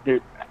name of it?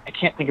 I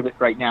can't think of it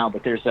right now,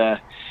 but there's a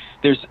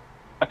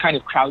kind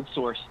of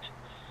crowdsourced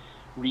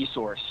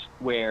resource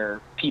where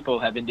people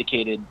have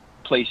indicated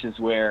places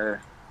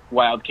where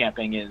wild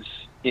camping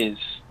is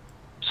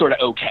sort of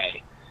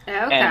okay.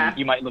 And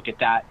you might look at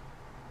that,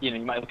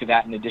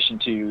 in addition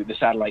to the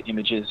satellite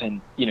images,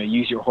 and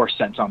use your horse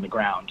sense on the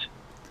ground.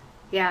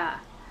 Yeah.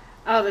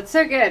 Oh, that's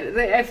so good.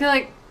 I feel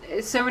like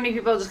so many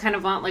people just kind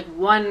of want like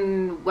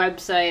one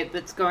website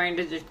that's going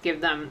to just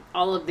give them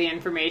all of the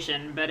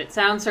information, but it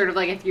sounds sort of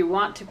like if you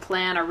want to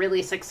plan a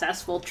really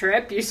successful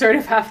trip, you sort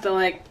of have to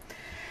like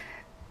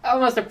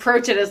almost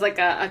approach it as like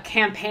a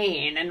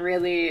campaign and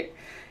really,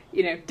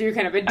 you know, do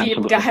kind of a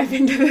deep dive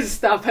into this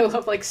stuff. I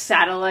love like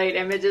satellite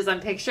images. I'm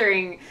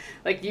picturing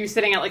like you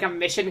sitting at like a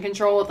mission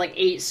control with like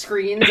 8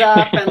 screens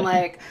up and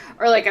like,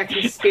 or like a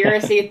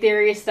conspiracy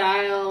theory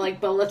style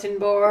like bulletin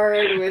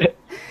board with,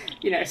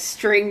 you know,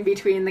 string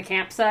between the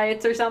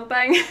campsites or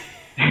something.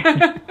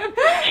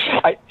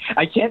 I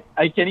can't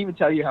even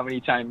tell you how many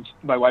times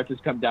my wife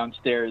has come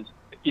downstairs,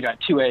 you know, at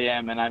 2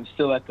 a.m. and I'm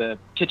still at the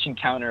kitchen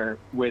counter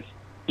with,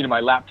 you know, my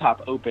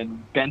laptop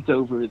open, bent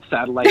over with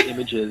satellite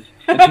images.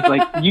 And she's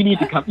like, you need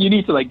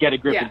to like get a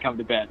grip and come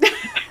to bed.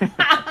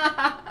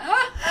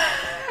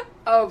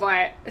 Oh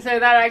boy. So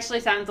that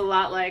actually sounds a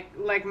lot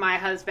like my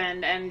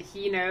husband, and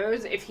he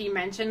knows if he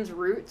mentions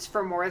routes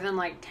for more than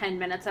like 10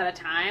 minutes at a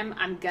time,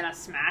 I'm gonna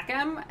smack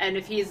him. And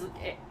if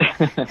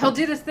he'll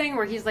do this thing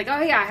where he's like,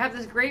 oh yeah, I have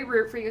this great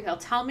route for you. He'll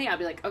tell me, I'll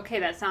be like, okay,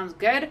 that sounds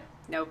good.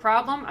 No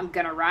problem. I'm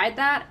gonna ride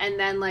that. And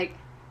then like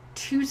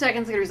 2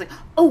 seconds later, he's like,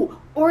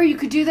 oh, or you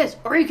could do this,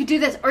 or you could do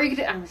this, or you could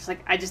do... I'm just like,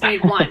 I just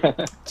need one.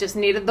 Just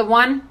needed the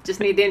one. Just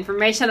need the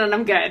information, and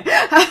I'm good.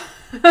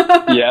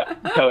 Yeah,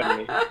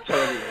 totally.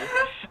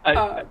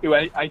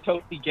 I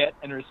totally get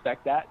and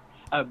respect that.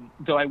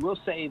 Though I will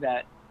say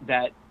that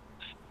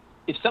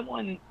if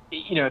someone,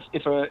 you know,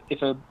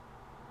 if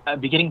a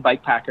beginning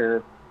bike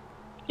packer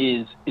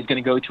is going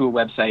to go to a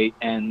website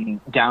and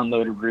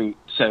download a route,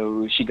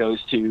 so she goes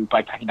to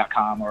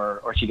bikepacking.com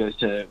or she goes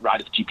to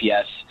Ride with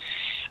GPS,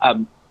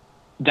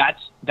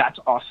 that's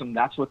awesome.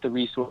 That's what the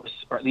resource,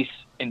 or at least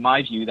in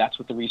my view, that's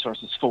what the resource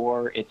is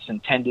for. It's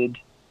intended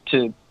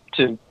to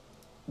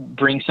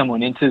bring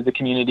someone into the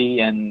community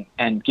and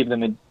give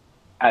them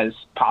as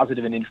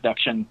positive an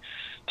introduction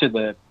to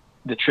the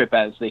trip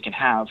as they can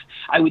have.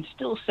 I would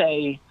still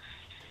say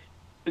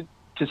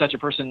to such a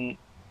person,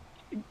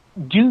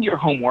 do your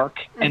homework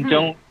and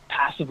don't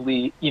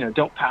passively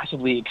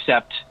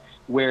accept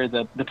where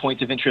the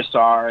points of interest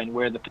are and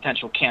where the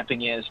potential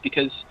camping is,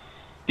 because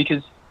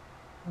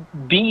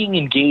being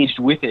engaged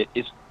with it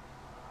is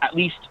at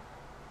least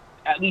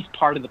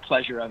part of the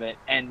pleasure of it,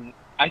 and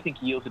I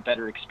think yields a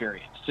better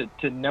experience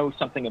to know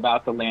something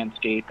about the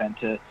landscape and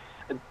to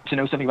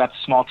know something about the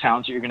small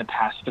towns that you're going to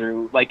pass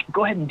through. Like,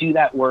 go ahead and do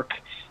that work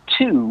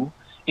too,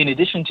 in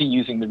addition to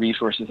using the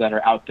resources that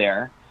are out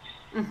there.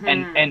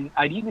 And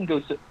I'd even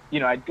go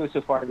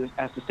so far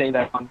as to say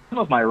that on some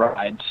of my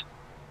rides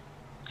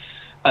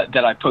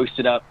that I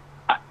posted up,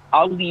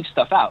 I'll leave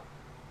stuff out,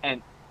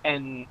 and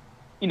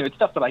you know, it's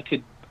stuff that I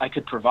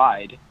could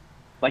provide.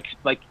 Like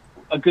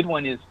a good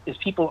one is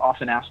people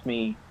often ask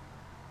me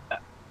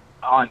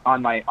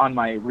on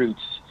my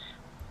routes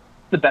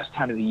the best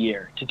time of the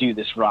year to do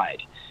this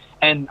ride,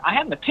 and I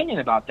have an opinion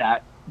about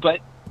that, but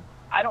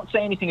I don't say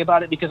anything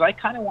about it because I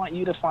kind of want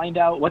you to find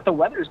out what the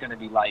weather is going to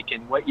be like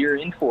and what you're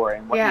in for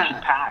and what you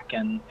should pack,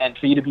 and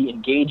for you to be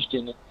engaged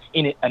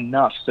in it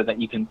enough so that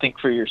you can think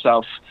for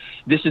yourself,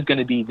 this is going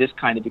to be this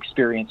kind of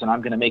experience and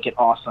I'm going to make it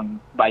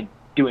awesome by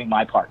doing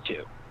my part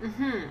too.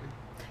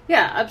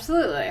 Yeah,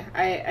 absolutely.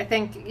 I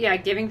think,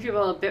 giving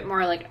people a bit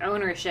more like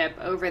ownership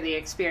over the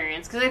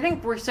experience, because I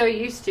think we're so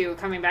used to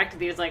coming back to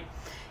these, like,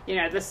 you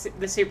know,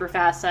 the super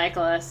fast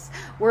cyclists.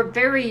 We're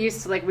very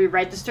used to, like, we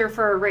register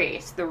for a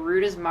race. The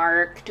route is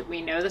marked.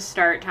 We know the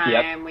start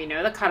time. We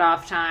know the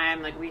cutoff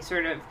time. Like, we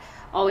sort of,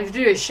 all we have to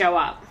do is show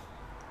up.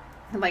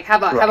 Like,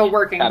 have a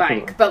working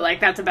bike, but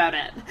like that's about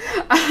it.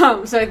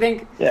 So I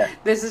think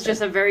this is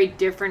just a very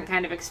different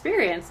kind of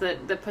experience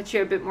that puts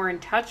you a bit more in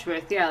touch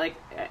with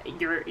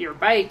your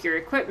bike, your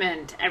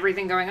equipment,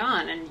 everything going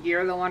on, and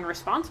you're the one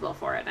responsible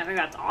for it. I think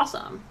that's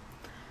awesome.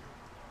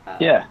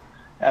 Yeah,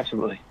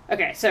 absolutely.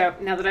 Okay, so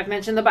now that I've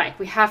mentioned the bike,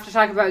 we have to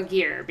talk about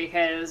gear,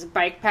 because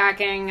bike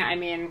packing, I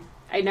mean,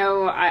 I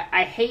know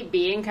I hate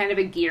being kind of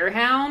a gear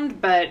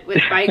hound, but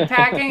with bike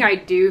packing, I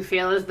do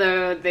feel as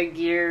though the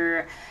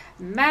gear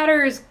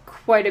matters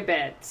quite a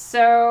bit.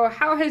 So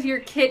how has your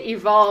kit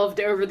evolved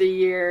over the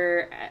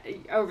year,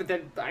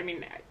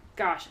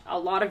 a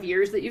lot of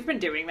years that you've been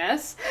doing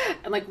this?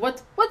 And like,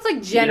 what's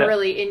like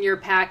generally in your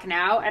pack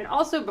now? And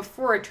also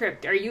before a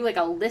trip, are you like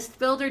a list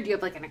builder? Do you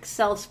have like an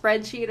Excel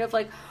spreadsheet of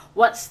like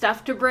what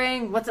stuff to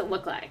bring? What's it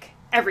look like?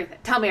 Everything.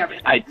 Tell me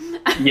everything.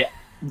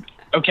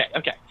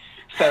 Okay.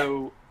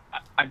 So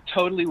I'm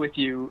totally with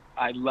you.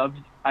 I love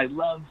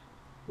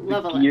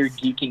the gear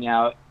geeking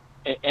out.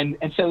 And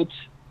so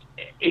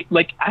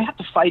like I have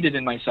to fight it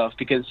in myself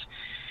because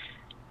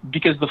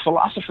the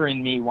philosopher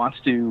in me wants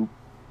to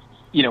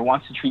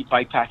treat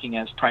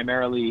bikepacking as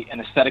primarily an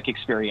aesthetic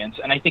experience,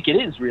 and I think it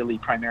is really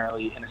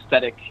primarily an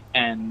aesthetic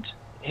and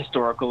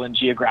historical and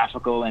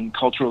geographical and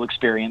cultural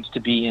experience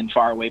to be in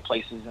faraway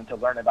places and to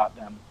learn about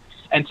them,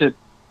 and to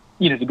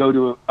go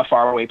to a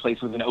faraway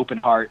place with an open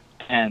heart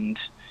and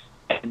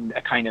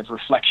a kind of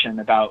reflection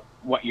about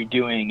what you're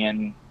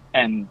doing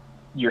and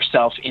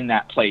yourself in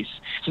that place.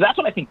 So that's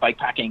what I think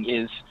bikepacking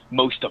is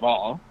most of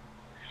all.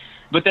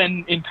 But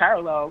then in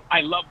parallel,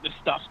 I love the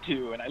stuff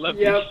too, and I love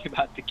thinking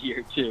about the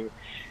gear too.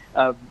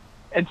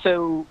 And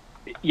so,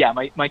 yeah,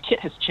 my kit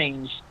has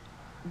changed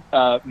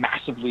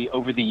massively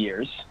over the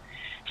years.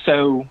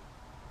 So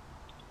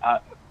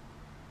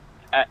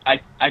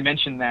I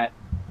mentioned that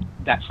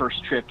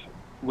first trip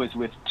was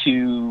with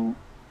two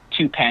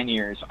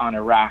panniers on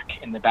a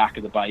rack in the back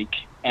of the bike,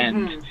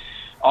 and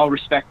all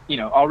respect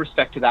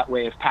to that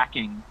way of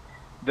packing,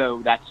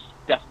 though that's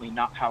definitely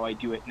not how I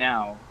do it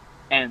now.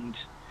 And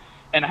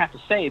I have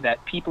to say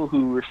that people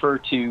who refer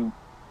to,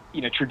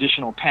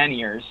 traditional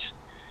panniers,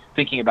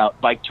 thinking about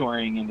bike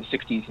touring in the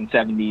 60s and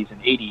 70s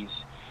and 80s,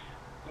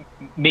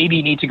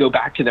 maybe need to go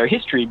back to their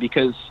history,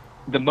 because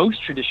the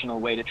most traditional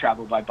way to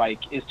travel by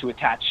bike is to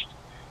attach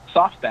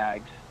soft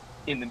bags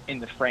in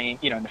the frame,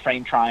 in the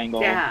frame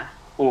triangle,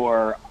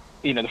 or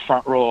the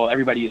front roll.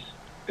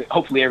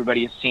 Hopefully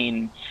everybody has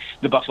seen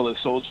the Buffalo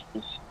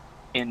Soldiers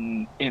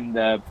in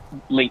the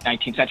late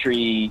 19th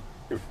century,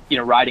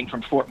 riding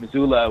from Fort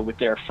Missoula with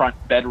their front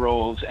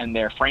bedrolls and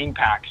their frame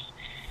packs.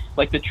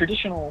 Like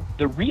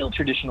the real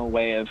traditional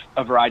way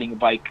of riding a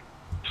bike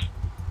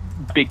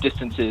big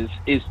distances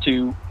is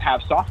to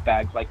have soft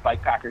bags like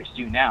bike packers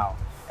do now.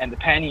 And the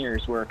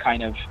panniers were a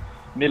kind of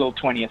middle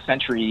 20th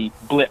century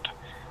blip.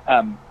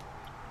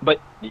 But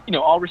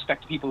all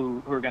respect to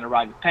people who are going to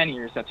ride with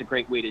panniers. That's a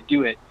great way to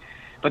do it.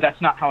 But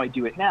that's not how I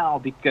do it now,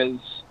 because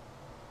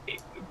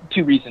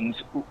two reasons.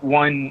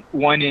 One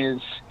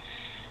is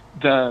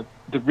the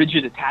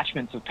rigid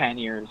attachments of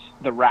panniers,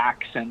 the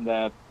racks and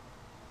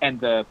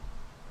the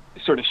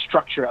sort of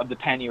structure of the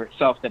pannier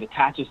itself that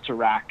attaches to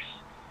racks.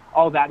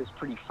 All that is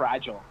pretty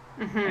fragile.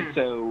 And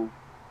so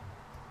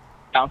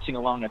bouncing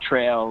along a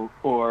trail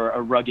or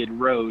a rugged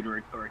road or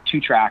a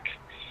two-track,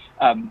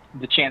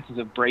 the chances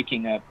of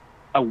breaking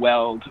a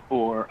weld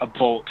or a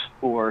bolt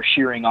or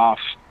shearing off,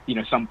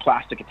 some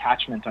plastic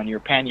attachment on your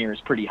pannier is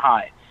pretty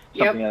high.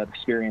 Something I've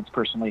experienced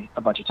personally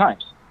a bunch of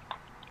times.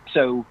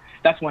 So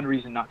that's one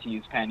reason not to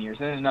use panniers.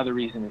 And another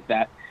reason is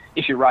that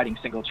if you're riding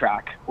single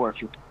track, or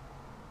if you're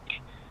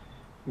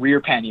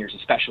rear panniers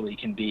especially,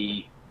 can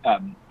be a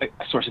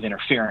source of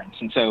interference,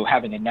 and so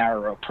having a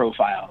narrower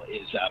profile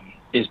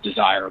is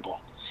desirable.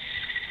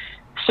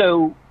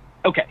 So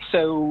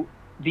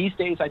these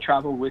days I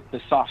travel with the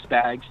soft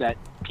bags that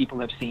people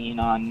have seen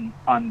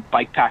on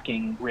bike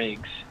packing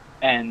rigs,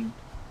 and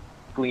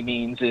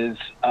means is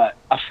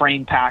a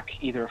frame pack,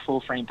 either a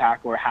full frame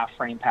pack or a half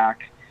frame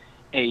pack,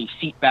 a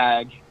seat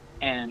bag,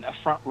 and a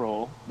front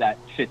roll that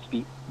fits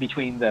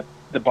between the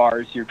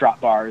bars, your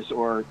drop bars,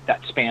 or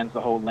that spans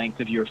the whole length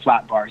of your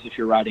flat bars if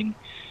you're riding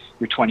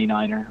your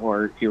 29er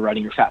or you're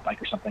riding your fat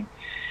bike or something.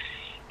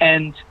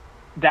 And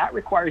that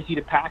requires you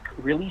to pack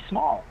really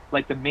small.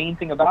 Like, the main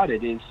thing about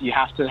it is you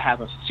have to have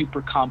a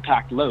super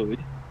compact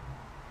load,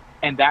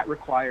 and that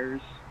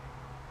requires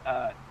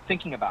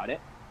thinking about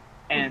it.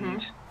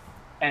 And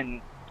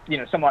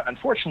somewhat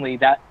unfortunately,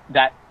 that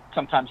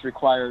sometimes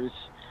requires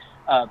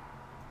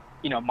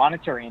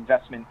monetary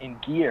investment in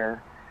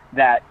gear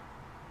that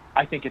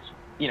I think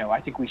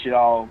we should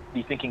all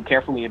be thinking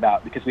carefully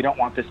about, because we don't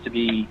want this to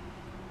be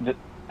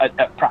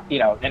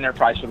an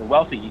enterprise for the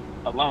wealthy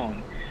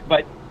alone.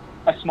 But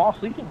a small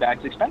sleeping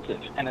bag's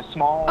expensive, and a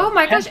small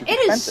it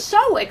is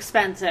so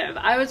expensive.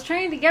 I was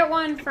trying to get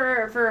one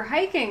for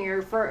hiking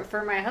or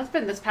for my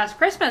husband this past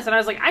Christmas, and I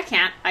was like, I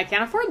can't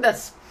afford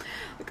this.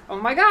 Like, oh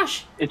my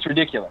gosh, it's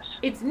ridiculous.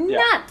 It's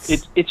nuts.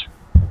 It's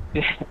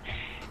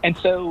and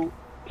so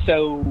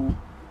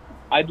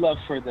I'd love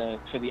for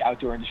the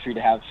outdoor industry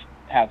to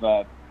have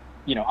a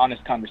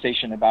honest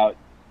conversation about,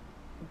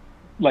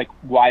 like,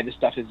 why this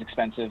stuff is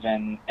expensive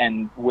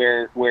and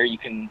where you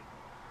can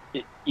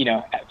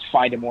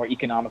find a more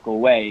economical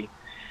way.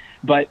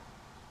 But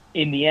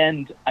in the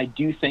end, I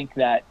do think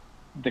that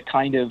the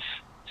kind of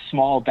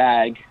small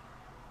bag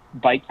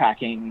bike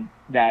packing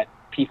that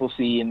people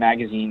see in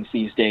magazines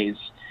these days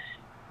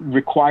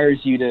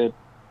requires you to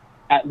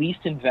at least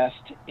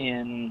invest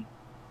in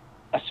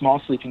a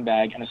small sleeping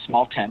bag and a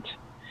small tent.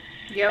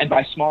 And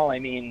by small, I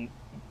mean,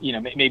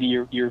 maybe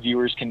your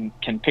viewers can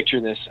picture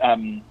this.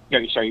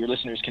 Your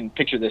listeners can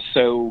picture this.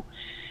 So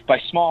by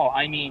small,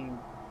 I mean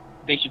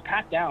they should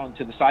pack down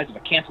to the size of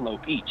a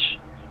cantaloupe each,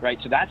 right?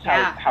 So that's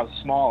how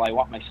small I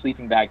want my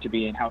sleeping bag to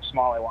be and how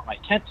small I want my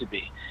tent to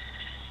be.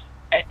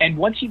 And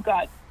once you've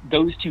got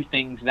those two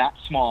things that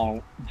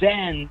small,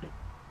 then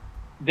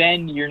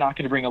you're not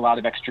going to bring a lot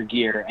of extra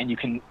gear, and you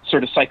can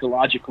sort of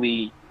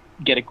psychologically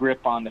get a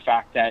grip on the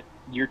fact that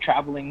you're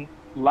traveling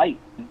light.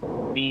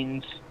 It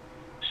means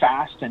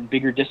fast and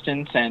bigger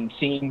distance and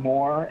seeing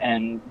more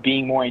and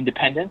being more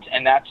independent,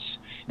 and that's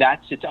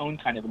its own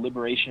kind of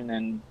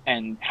liberation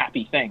and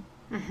happy thing.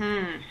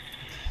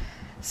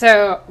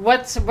 So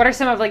what are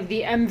some of, like,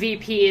 the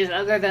MVPs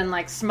other than,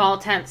 like, small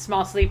tent,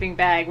 small sleeping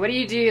bag? What do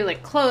you do,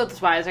 like,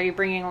 clothes wise? Are you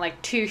bringing,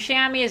 like, 2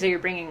 chamois? Are you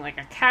bringing, like,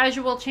 a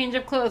casual change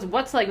of clothes?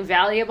 What's, like,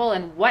 valuable,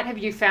 and what have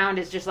you found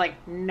is just, like,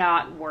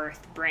 not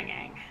worth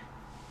bringing?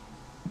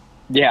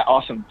 Yeah,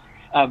 awesome.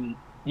 So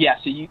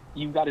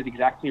you got it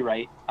exactly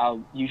right.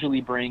 I'll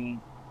usually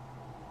bring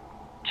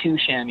 2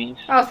 chamois.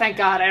 Oh, thank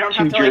God. I don't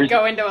have to jerseys.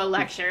 go into a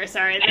lecture.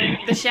 Sorry.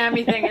 The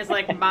chamois thing is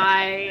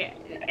my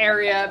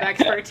area of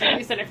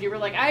expertise. And if you were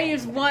like, I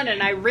use one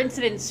and I rinse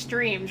it in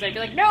streams, I'd be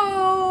like,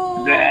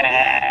 no,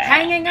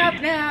 hanging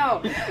up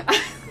now.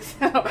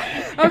 So,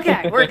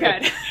 okay, we're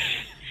good.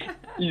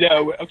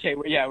 Okay,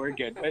 yeah, we're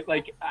good. But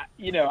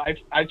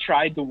I've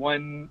tried the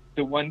one,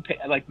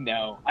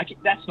 no,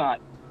 that's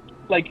not,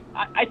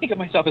 I think of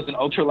myself as an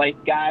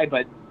ultralight guy,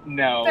 but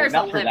no, there's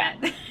not a for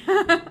limit.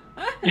 That.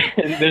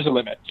 There's a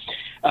limit.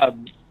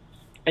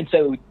 And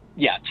so,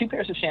 2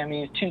 pairs of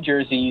chamois, 2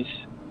 jerseys.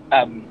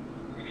 By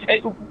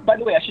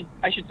the way,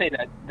 I should say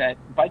that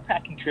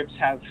bikepacking trips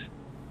have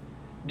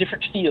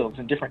different feels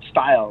and different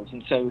styles.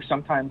 And so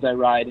sometimes I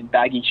ride in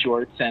baggy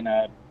shorts and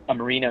a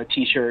merino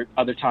t-shirt.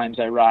 Other times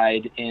I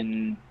ride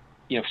in,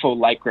 full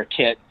Lycra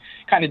kit.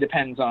 Kind of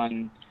depends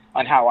on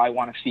how I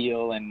want to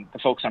feel and the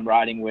folks I'm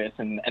riding with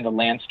and the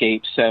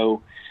landscape.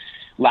 So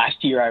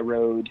last year I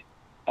rode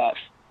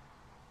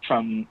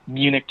from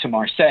Munich to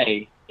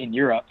Marseille in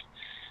Europe.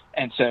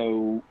 And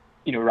so,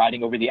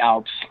 riding over the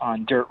Alps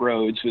on dirt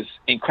roads was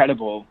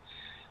incredible.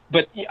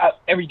 But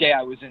every day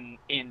I was in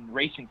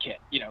racing kit,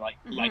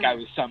 like I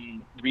was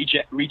some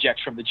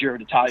reject from the Giro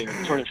d'Italia or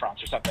the Tour de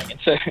France or something. And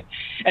so,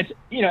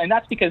 and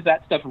that's because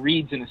that stuff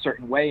reads in a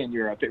certain way in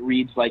Europe. It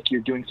reads like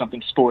you're doing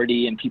something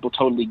sporty and people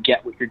totally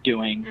get what you're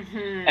doing.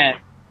 Mm-hmm. And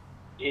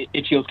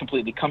it feels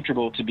completely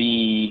comfortable to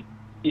be,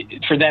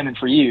 for them and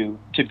for you,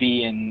 to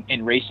be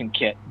in racing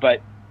kit.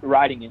 But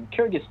riding in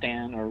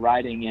Kyrgyzstan or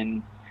riding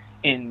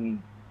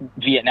in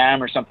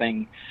Vietnam or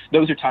something,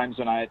 those are times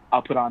when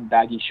I'll put on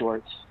baggy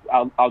shorts.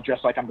 I'll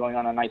dress like I'm going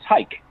on a nice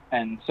hike.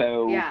 And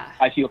so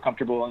I feel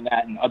comfortable in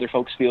that, and other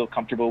folks feel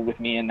comfortable with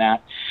me in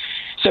that.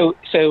 So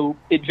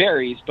it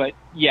varies, but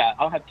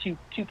I'll have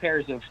two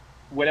pairs of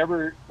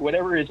whatever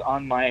is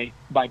on my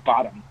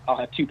bottom. I'll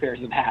have 2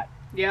 pairs of that.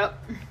 Yep.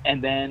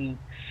 And then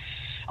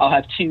I'll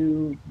have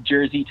 2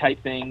 jersey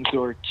type things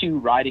or 2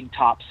 riding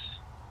tops.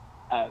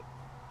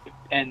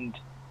 And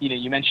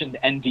you mentioned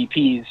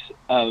MVPs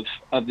of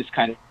this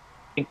kind of.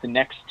 I think the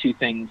next 2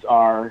 things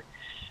are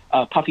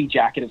a puffy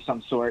jacket of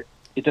some sort.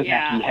 It doesn't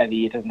have to be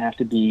heavy. It doesn't have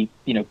to be,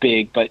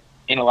 big, but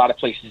in a lot of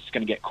places it's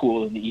going to get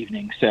cool in the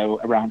evening.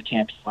 So around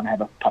camp, you want to have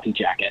a puffy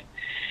jacket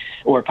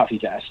or a puffy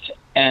vest.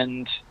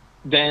 And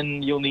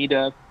then you'll need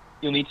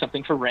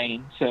something for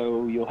rain.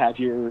 So you'll have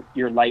your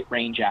light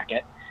rain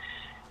jacket.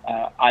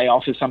 I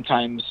also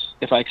sometimes,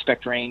 if I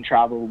expect rain,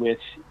 travel with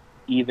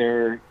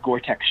either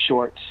Gore-Tex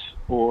shorts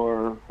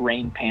or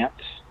rain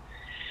pants.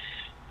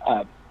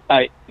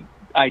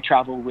 I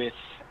travel with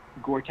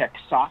Gore-Tex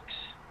socks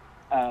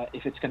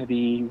if it's going to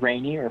be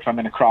rainy or if I'm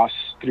going to cross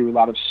through a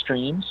lot of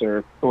streams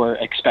or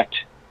expect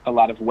a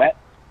lot of wet.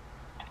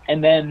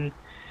 And then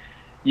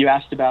you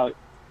asked about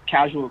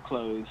casual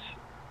clothes.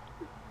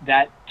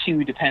 That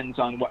too depends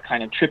on what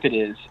kind of trip it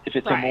is. If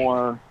it's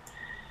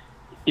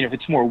if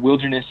it's more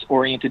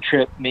wilderness-oriented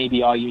trip,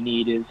 maybe all you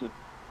need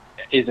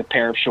is a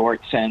pair of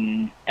shorts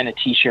and a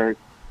t-shirt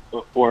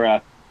or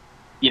a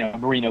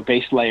merino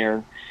base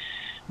layer.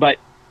 But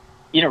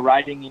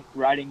riding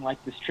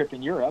like this trip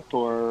in Europe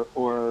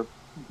or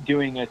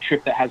doing a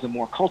trip that has a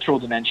more cultural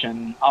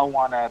dimension,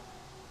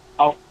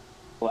 I'll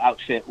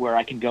outfit where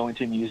I can go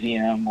into a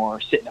museum or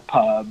sit in a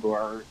pub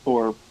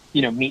or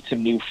meet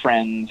some new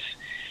friends,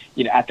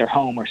 at their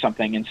home or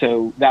something. And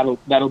so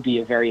that'll be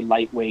a very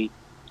lightweight,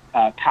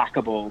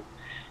 packable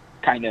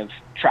kind of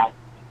travel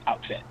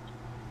outfit.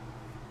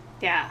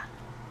 Yeah,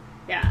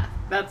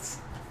 that's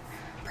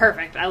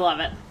perfect. I love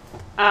it.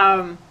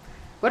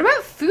 What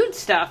about food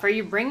stuff? Are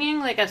you bringing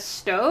like a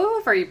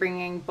stove? Are you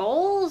bringing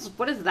bowls?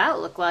 What does that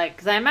look like?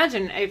 Because I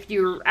imagine if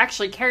you're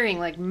actually carrying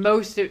like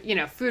most of,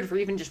 food for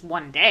even just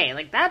one day,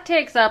 like that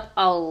takes up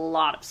a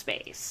lot of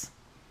space.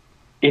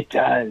 It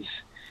does.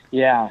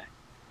 Yeah.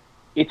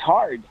 It's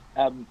hard.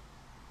 And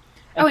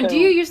do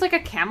you use like a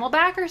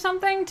Camelback or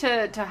something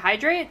to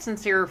hydrate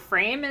since your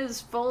frame is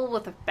full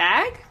with a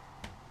bag?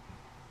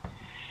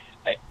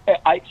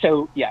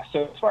 So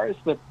as far as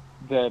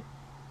the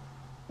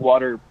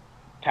water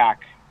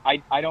pack,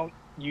 I don't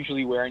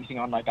usually wear anything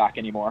on my back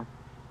anymore.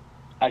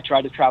 I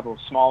try to travel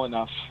small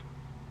enough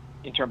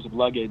in terms of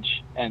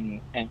luggage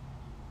and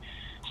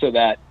so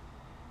that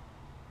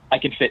I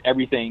can fit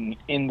everything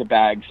in the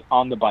bags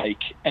on the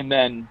bike. And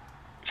then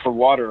for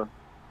water,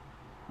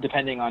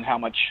 depending on how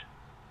much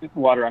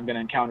water I'm going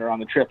to encounter on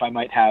the trip, I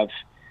might have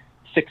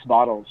 6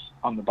 bottles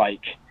on the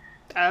bike.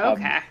 Oh,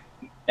 okay.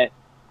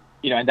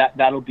 And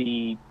that'll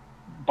be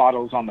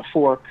bottles on the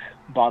fork,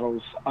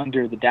 bottles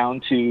under the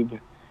down tube,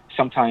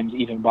 sometimes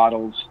even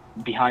bottles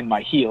behind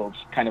my heels,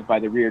 kind of by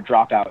the rear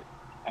dropout,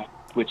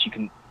 which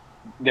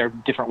there are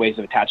different ways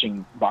of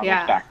attaching bottles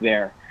back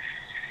there.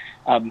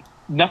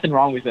 Nothing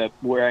wrong with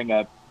wearing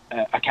a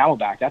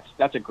Camelback.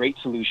 That's a great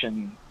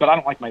solution, but I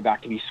don't like my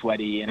back to be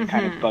sweaty, and it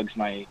kind of bugs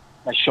my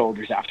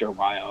shoulders after a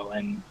while.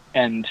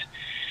 And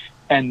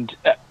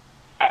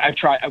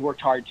I've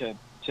worked hard to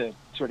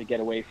sort of get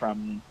away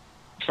from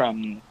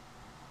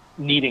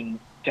needing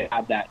to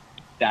have that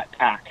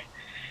pack.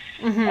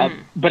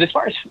 But as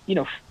far as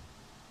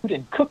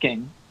and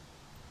cooking.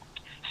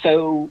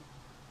 So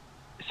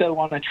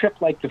on a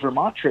trip like the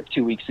Vermont trip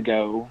 2 weeks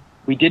ago,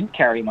 we didn't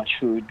carry much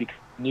food because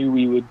we knew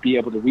we would be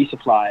able to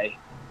resupply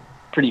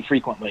pretty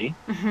frequently.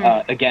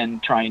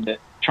 Again, trying to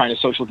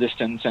social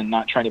distance and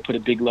not trying to put a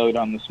big load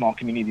on the small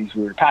communities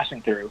we were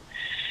passing through.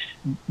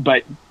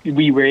 But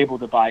we were able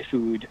to buy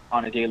food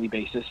on a daily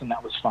basis, and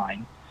that was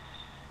fine.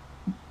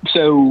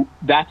 So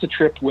that's a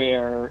trip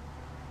where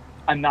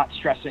I'm not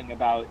stressing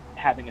about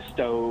having a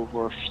stove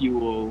or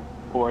fuel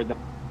or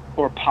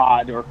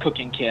pod or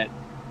cooking kit.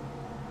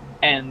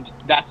 And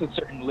that's a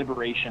certain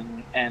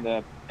liberation and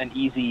an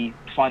easy,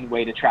 fun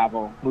way to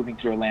travel, moving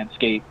through a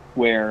landscape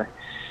where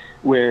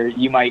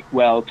you might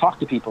well talk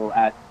to people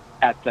at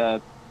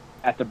the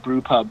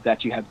brew pub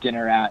that you have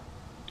dinner at,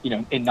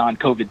 in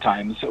non-COVID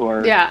times,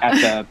 or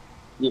at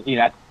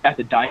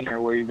the diner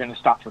where you're going to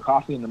stop for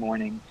coffee in the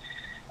morning.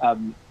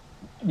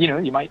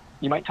 You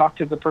might talk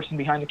to the person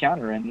behind the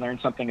counter and learn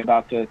something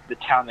about the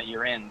town that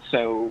you're in.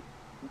 So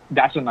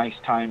that's a nice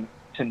time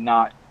to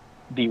not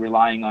be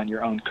relying on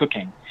your own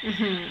cooking.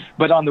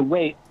 But on the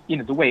way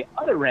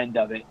other end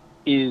of it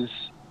is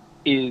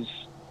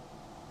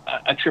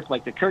a trip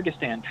like the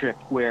Kyrgyzstan trip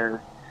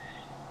where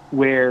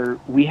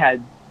we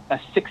had a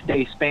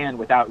 6-day span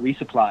without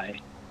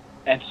resupply.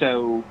 And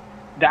so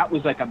that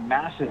was like a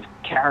massive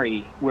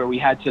carry where we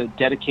had to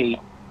dedicate,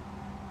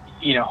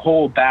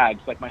 whole bags,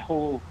 like my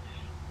whole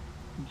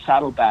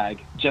saddle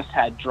bag just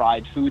had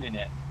dried food in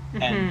it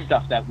and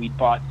stuff that we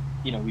bought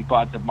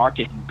at the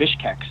market in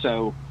Bishkek.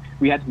 So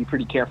we had to be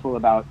pretty careful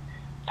about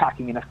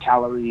packing enough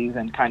calories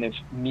and kind of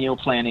meal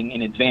planning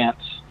in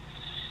advance.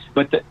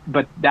 But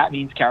that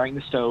means carrying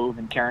the stove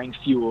and carrying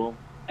fuel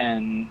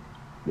and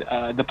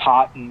the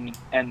pot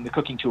and the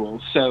cooking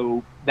tools.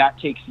 So that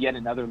takes yet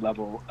another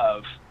level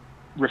of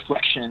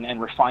reflection and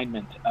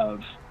refinement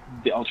of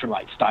the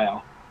ultralight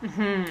style.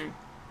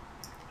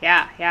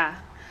 Yeah.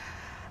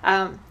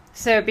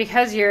 So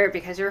because you're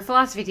a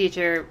philosophy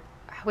teacher,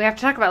 we have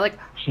to talk about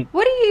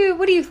what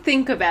do you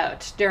think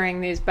about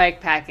during these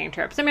bikepacking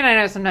trips? I mean, I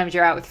know sometimes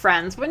you're out with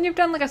friends, but when you've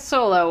done like a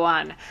solo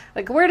one,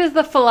 where does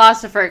the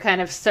philosopher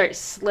kind of start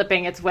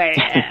slipping its way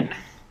in?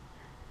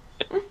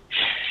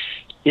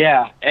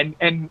 Yeah,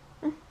 and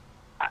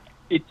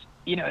it's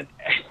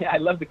I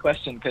love the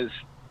question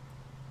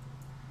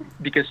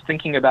because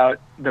thinking about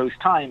those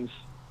times,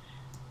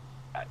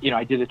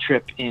 I did a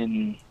trip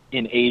in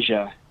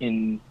Asia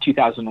in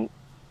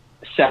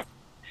 2007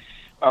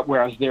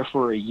 where I was there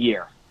for a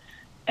year,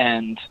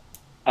 and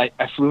I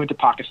flew into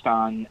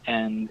Pakistan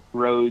and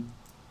rode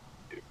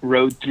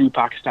through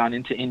Pakistan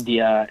into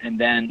India, and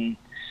then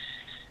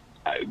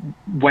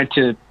went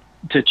to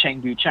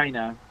Chengdu,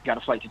 China, got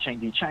a flight to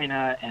Chengdu,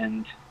 China,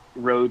 and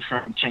rode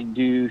from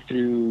Chengdu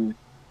through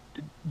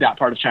that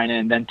part of China,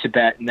 and then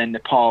Tibet, and then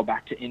Nepal,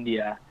 back to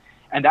India.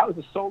 And that was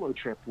a solo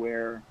trip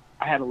where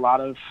I had a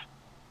lot of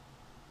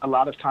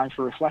time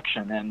for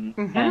reflection,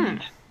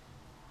 and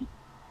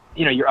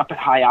you're up at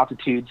high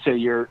altitude, so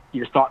your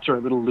thoughts are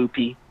a little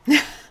loopy,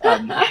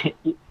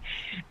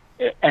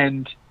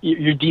 and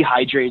you're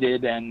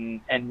dehydrated,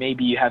 and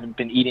maybe you haven't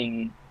been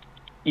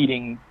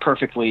eating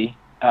perfectly,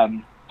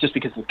 just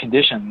because of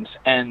conditions.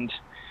 And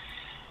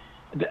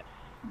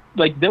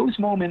those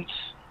moments,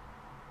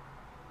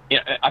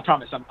 I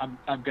promise I'm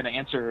going to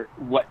answer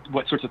what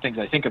sorts of things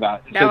I think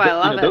about. No, I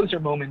love it. Those are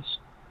moments.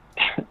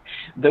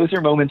 Those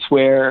are moments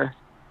where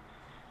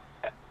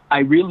I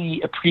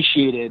really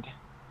appreciated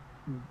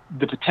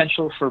the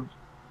potential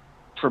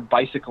for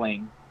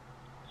bicycling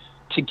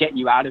to get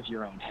you out of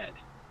your own head,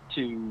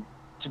 to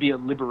be a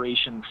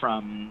liberation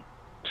from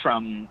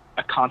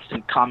a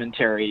constant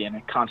commentary and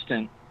a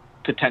constant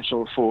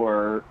potential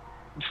for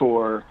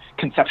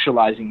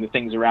conceptualizing the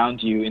things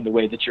around you in the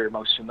way that you're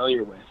most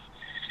familiar with.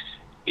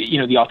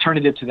 The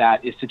alternative to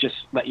that is to just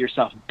let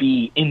yourself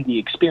be in the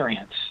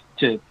experience,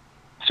 to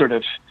sort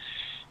of,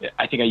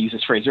 I think I used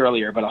this phrase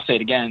earlier, but I'll say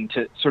it again,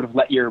 to sort of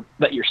let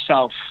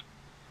yourself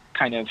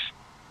kind of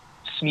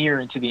smear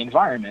into the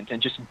environment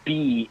and just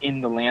be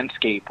in the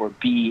landscape or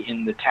be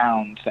in the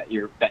towns that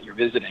you're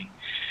visiting.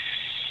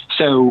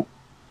 So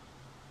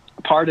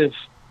part of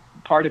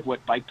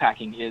what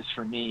bikepacking is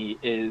for me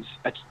is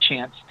a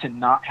chance to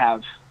not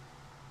have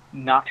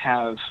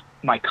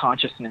my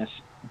consciousness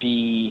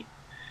be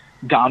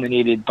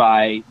dominated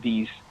by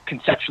these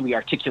conceptually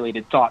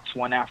articulated thoughts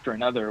one after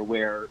another,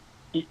 where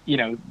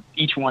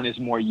each one is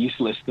more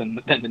useless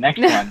than the next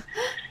one,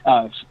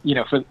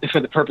 for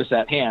the purpose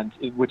at hand,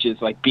 which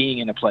is like being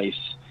in a place.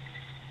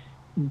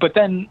 But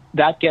then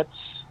that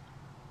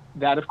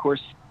of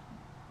course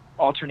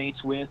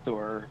alternates with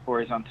or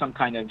is on some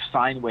kind of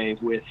sine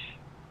wave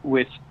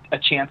with a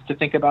chance to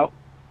think about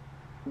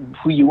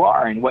who you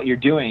are and what you're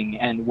doing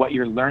and what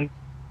you're learning.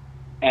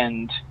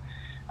 And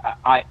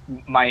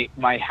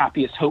my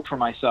happiest hope for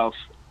myself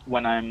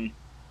when I'm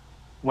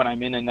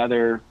in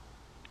another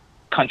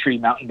country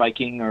mountain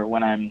biking, or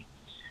when I'm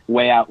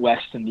way out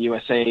west in the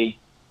USA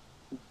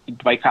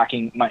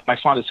bikepacking, my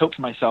fondest hope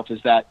for myself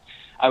is that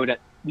I would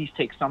at least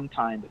take some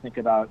time to think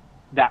about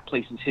that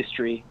place's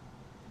history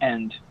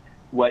and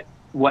what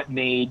what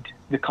made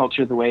the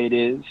culture the way it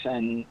is,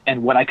 and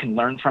what I can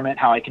learn from it,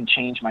 how I can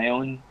change my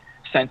own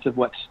sense of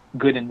what's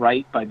good and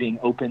right by being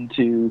open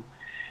to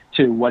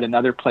what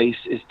another place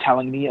is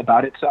telling me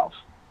about itself.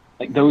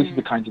 Like those are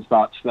the kinds of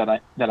thoughts that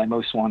I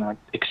most want to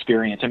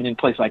experience. I mean, in a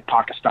place like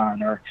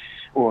Pakistan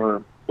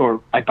or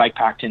I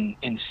bikepacked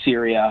in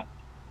Syria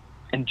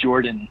and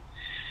Jordan,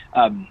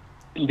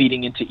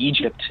 leading into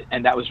Egypt,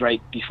 and that was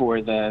right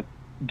before the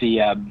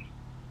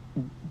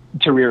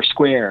Tahrir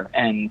Square,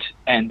 and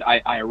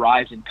I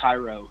arrived in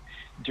Cairo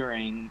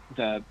during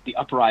the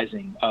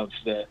uprising of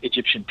the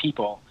Egyptian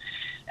people,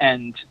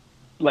 and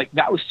like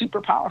that was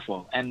super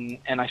powerful, and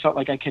I felt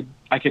like I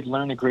could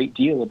learn a great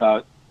deal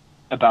about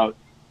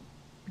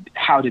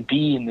how to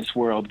be in this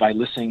world by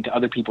listening to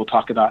other people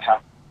talk about how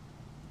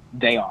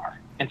they are.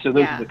 And so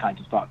those are the kinds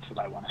of thoughts that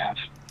I want to have.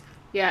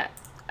 Yeah.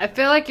 I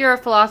feel like you're a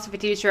philosophy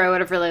teacher I would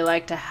have really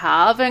liked to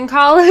have in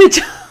college.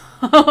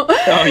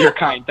 Oh, you're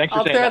kind. Thanks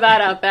for saying that. I'll throw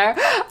that out there.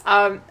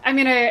 I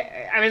mean,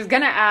 I was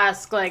going to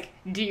ask, like,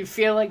 do you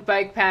feel like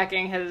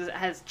bikepacking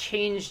has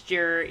changed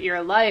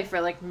your life, or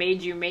like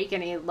made you make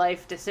any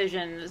life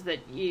decisions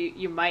that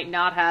you might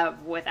not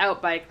have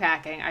without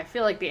bikepacking? I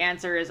feel like the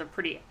answer is a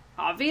pretty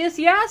obvious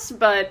yes,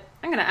 but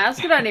I'm going to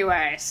ask it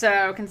anyway.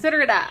 So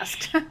consider it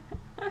asked.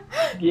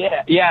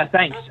 Yeah,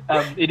 thanks.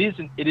 It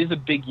is a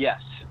big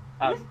yes.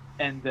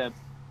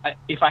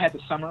 If I had to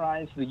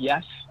summarize the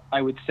yes,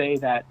 I would say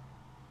that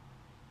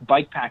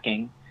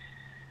bikepacking,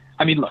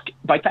 I mean, look,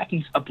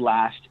 bikepacking's a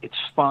blast. It's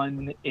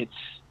fun.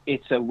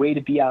 It's a way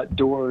to be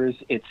outdoors.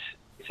 It's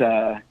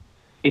a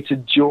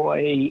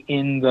joy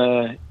in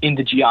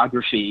the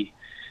geography.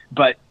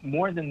 But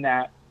more than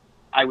that,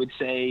 I would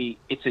say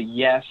it's a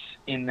yes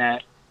in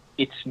that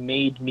it's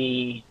made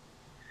me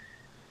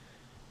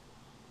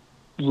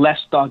less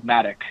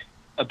dogmatic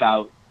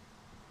about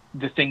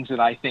the things that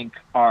I think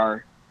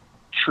are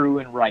true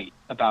and right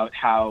about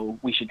how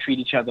we should treat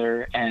each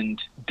other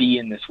and be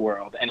in this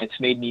world. And it's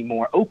made me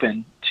more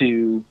open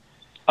to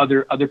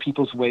other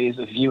people's ways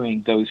of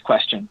viewing those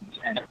questions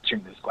and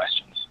answering those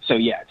questions. So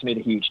yeah, it's made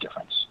a huge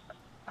difference.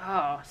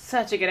 Oh,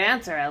 such a good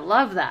answer. I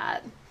love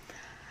that.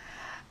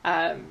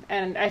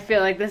 And I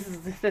feel like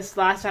this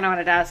last one I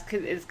wanted to ask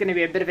is going to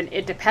be a bit of an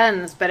it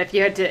depends, but if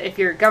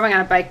you're going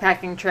on a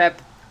bikepacking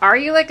trip, are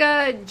you like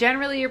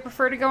generally you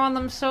prefer to go on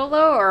them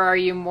solo, or are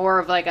you more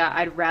of like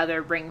I'd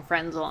rather bring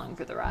friends along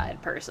for the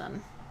ride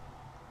person?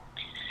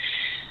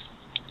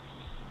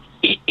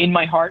 In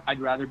my heart,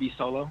 I'd rather be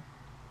solo.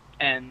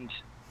 And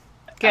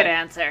Good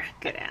answer.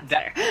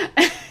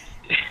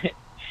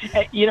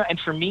 And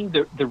for me,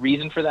 the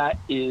reason for that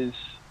is,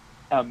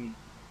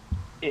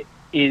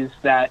 is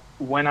that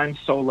when I'm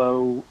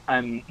solo,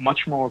 I'm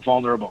much more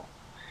vulnerable.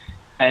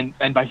 And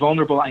by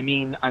vulnerable, I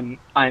mean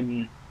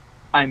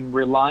I'm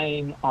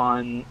relying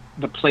on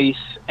the place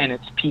and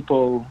its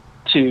people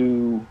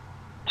to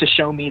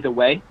show me the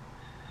way,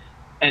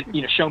 and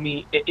show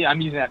me.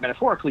 I'm using that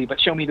metaphorically,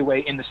 but show me the way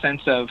in the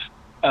sense of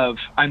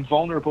I'm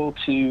vulnerable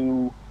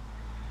to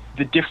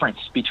the difference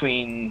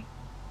between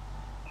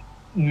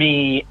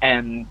me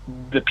and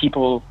the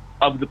people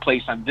of the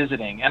place I'm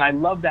visiting, and I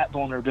love that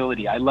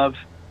vulnerability. I love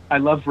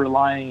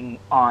relying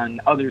on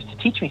others to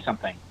teach me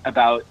something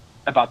about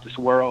this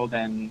world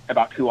and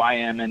about who I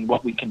am and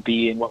what we can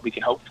be and what we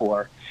can hope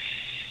for.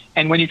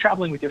 And when you're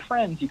traveling with your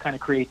friends, you kind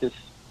of create this,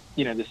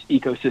 this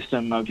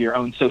ecosystem of your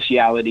own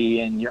sociality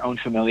and your own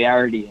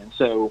familiarity. And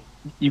so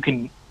you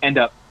can end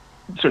up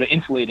sort of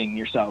insulating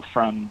yourself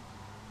from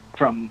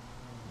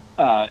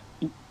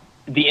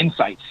the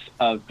insights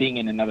of being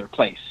in another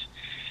place.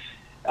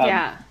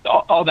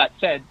 All that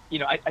said,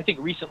 I think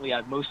recently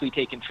I've mostly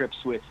taken trips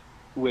with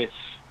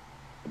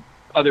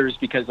others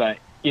because I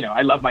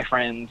love my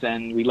friends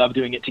and we love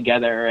doing it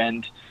together.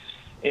 And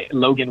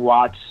Logan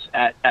Watts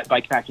at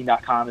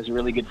bikepacking.com is a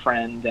really good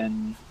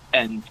friend,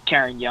 and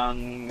Karen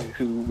Young,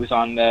 who was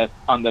on the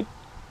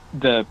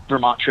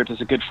Vermont trip,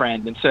 is a good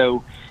friend. And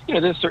so,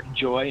 there's a certain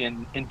joy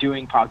in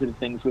doing positive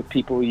things with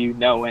people you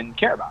know and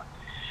care about.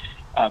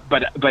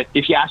 But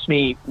if you ask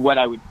me what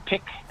I would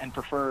pick and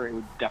prefer, it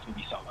would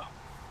definitely be solo.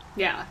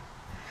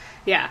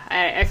 Yeah,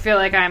 I feel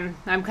like I'm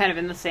kind of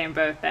in the same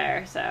boat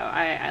there, so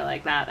I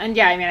like that. And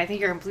yeah, I mean, I think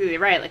you're completely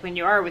right. Like when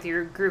you are with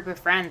your group of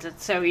friends,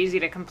 it's so easy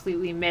to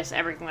completely miss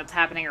everything that's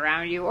happening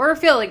around you, or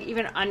feel like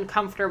even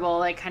uncomfortable,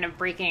 like kind of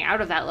breaking out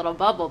of that little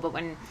bubble. But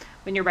when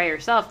you're by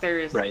yourself,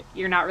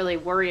 you're not really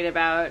worried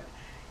about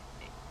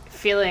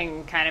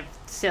feeling kind of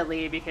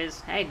silly because,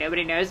 hey,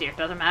 nobody knows you. It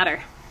doesn't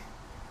matter.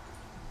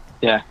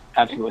 Yeah,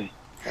 absolutely.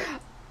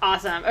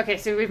 Awesome. Okay,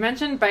 so we've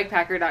mentioned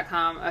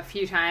bikepacker.com a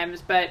few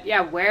times, but yeah,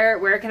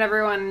 where can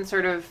everyone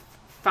sort of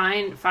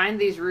find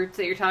these routes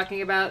that you're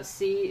talking about,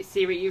 see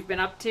what you've been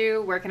up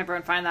to? Where can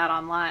everyone find that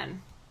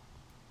online?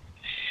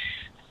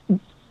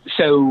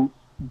 So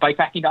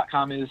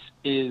bikepacking.com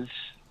is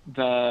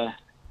the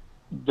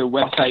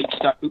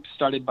website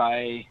started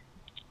by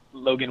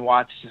Logan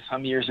Watts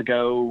some years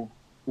ago,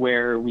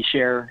 where we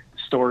share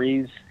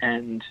stories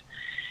and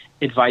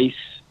advice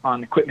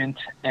on equipment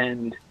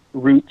and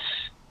routes,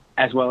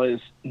 as well as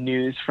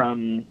news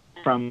from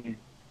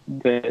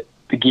the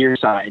gear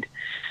side.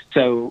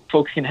 So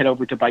folks can head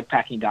over to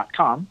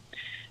bikepacking.com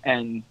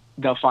and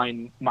they'll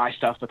find my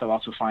stuff, but they'll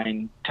also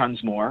find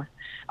tons more.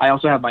 I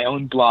also have my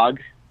own blog,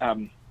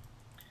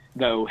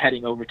 though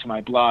heading over to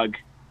my blog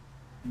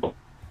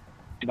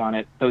on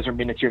it, those are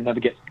minutes you're never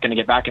going to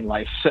get back in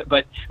life. So,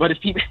 but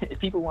if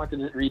people wanted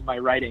to read my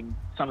writing,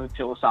 some of it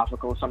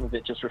philosophical, some of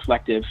it just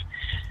reflective,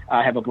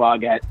 I have a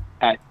blog at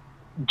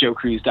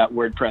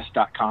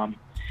joecruz.wordpress.com.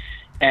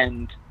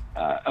 And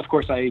of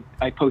course, I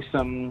post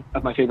some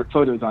of my favorite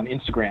photos on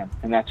Instagram,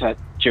 and that's at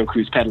Joe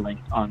Cruz Pedaling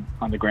on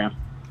the gram.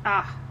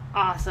 Ah,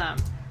 awesome.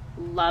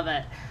 Love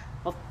it.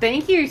 Well,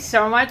 thank you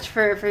so much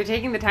for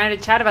taking the time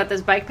to chat about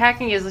this.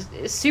 Bikepacking is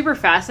super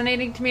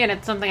fascinating to me, and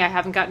it's something I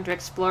haven't gotten to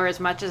explore as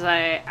much as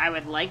I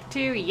would like to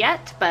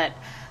yet, but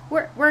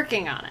we're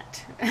working on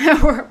it.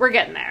 we're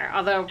getting there,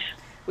 although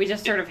we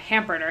just sort of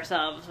hampered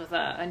ourselves with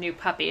a new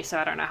puppy, so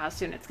I don't know how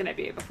soon it's going to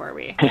be before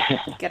we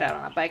get out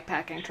on a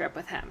bikepacking trip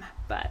with him,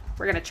 but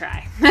we're going to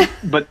try.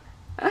 But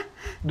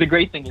the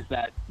great thing is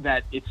that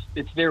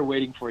it's there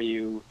waiting for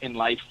you in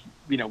life,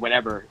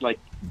 whenever. Like,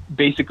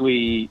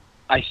 basically,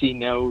 I see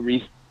no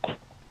reason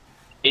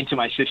into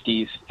my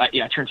 50s. I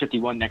turn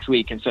 51 next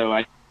week, and so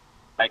I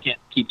can't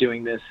keep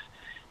doing this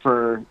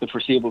for the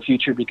foreseeable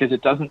future, because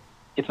it doesn't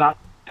have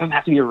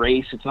to be a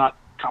race. It's not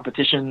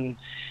competition.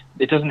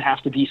 It doesn't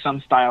have to be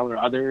some style or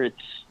other.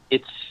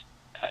 It's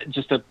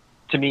just to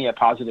me a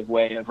positive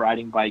way of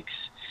riding bikes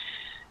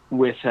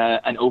with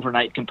an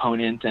overnight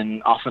component,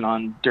 and often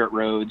on dirt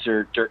roads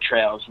or dirt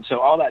trails. And so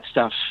all that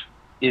stuff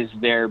is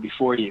there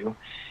before you.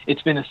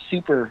 It's been a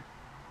super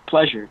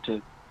pleasure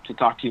to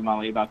talk to you,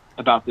 Molly,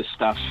 about this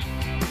stuff.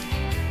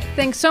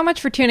 Thanks so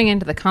much for tuning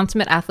into the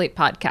Consummate Athlete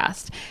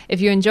podcast. If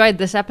you enjoyed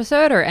this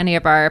episode or any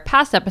of our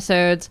past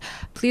episodes,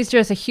 please do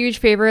us a huge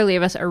favor,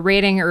 leave us a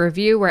rating or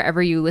review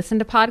wherever you listen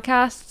to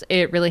podcasts.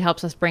 It really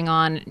helps us bring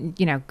on,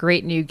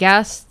 great new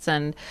guests.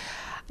 And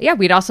yeah,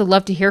 we'd also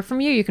love to hear from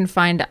you. You can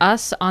find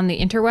us on the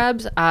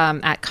interwebs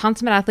at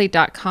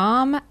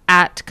consummateathlete.com,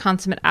 at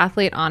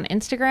consummateathlete on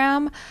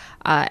Instagram.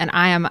 And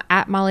I am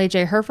at Molly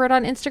J. Herford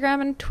on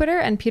Instagram and Twitter,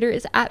 and Peter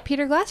is at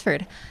Peter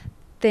Glassford.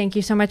 Thank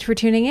you so much for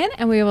tuning in,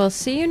 and we will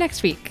see you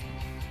next week.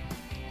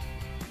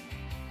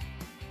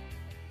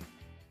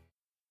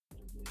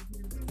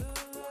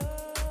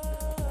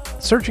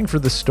 Searching for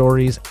the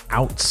stories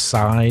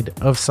outside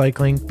of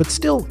cycling, but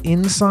still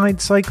inside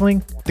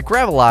cycling? The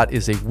Gravel-Lot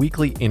is a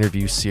weekly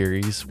interview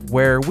series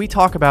where we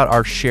talk about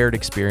our shared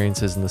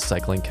experiences in the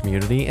cycling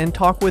community and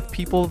talk with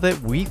people that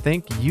we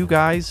think you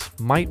guys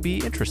might be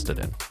interested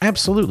in.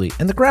 Absolutely.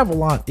 And the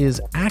Gravel-Lot is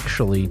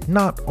actually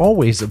not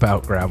always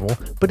about gravel,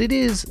 but it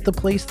is the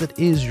place that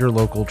is your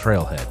local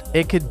trailhead.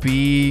 It could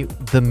be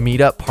the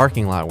meetup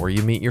parking lot where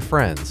you meet your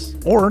friends.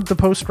 Or the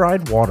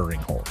post-ride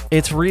watering hole.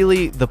 It's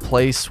really the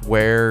place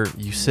where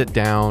you sit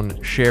down,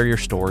 share your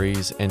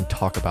stories, and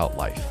talk about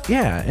life.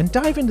 Yeah, and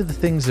dive into the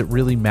things that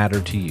really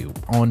matter to you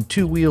on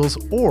two wheels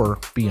or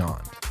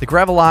beyond. The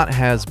Gravel-Lot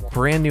has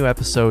brand new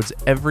episodes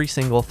every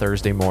single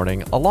Thursday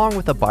morning, along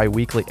with a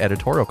bi-weekly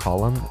editorial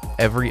column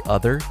every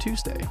other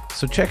Tuesday.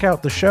 So check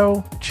out the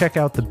show, check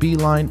out the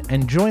Beeline,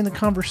 and join the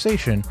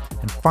conversation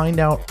and find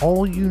out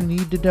all you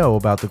need to know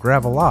about the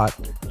Gravel-Lot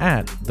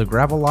at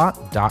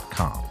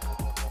thegravellot.com.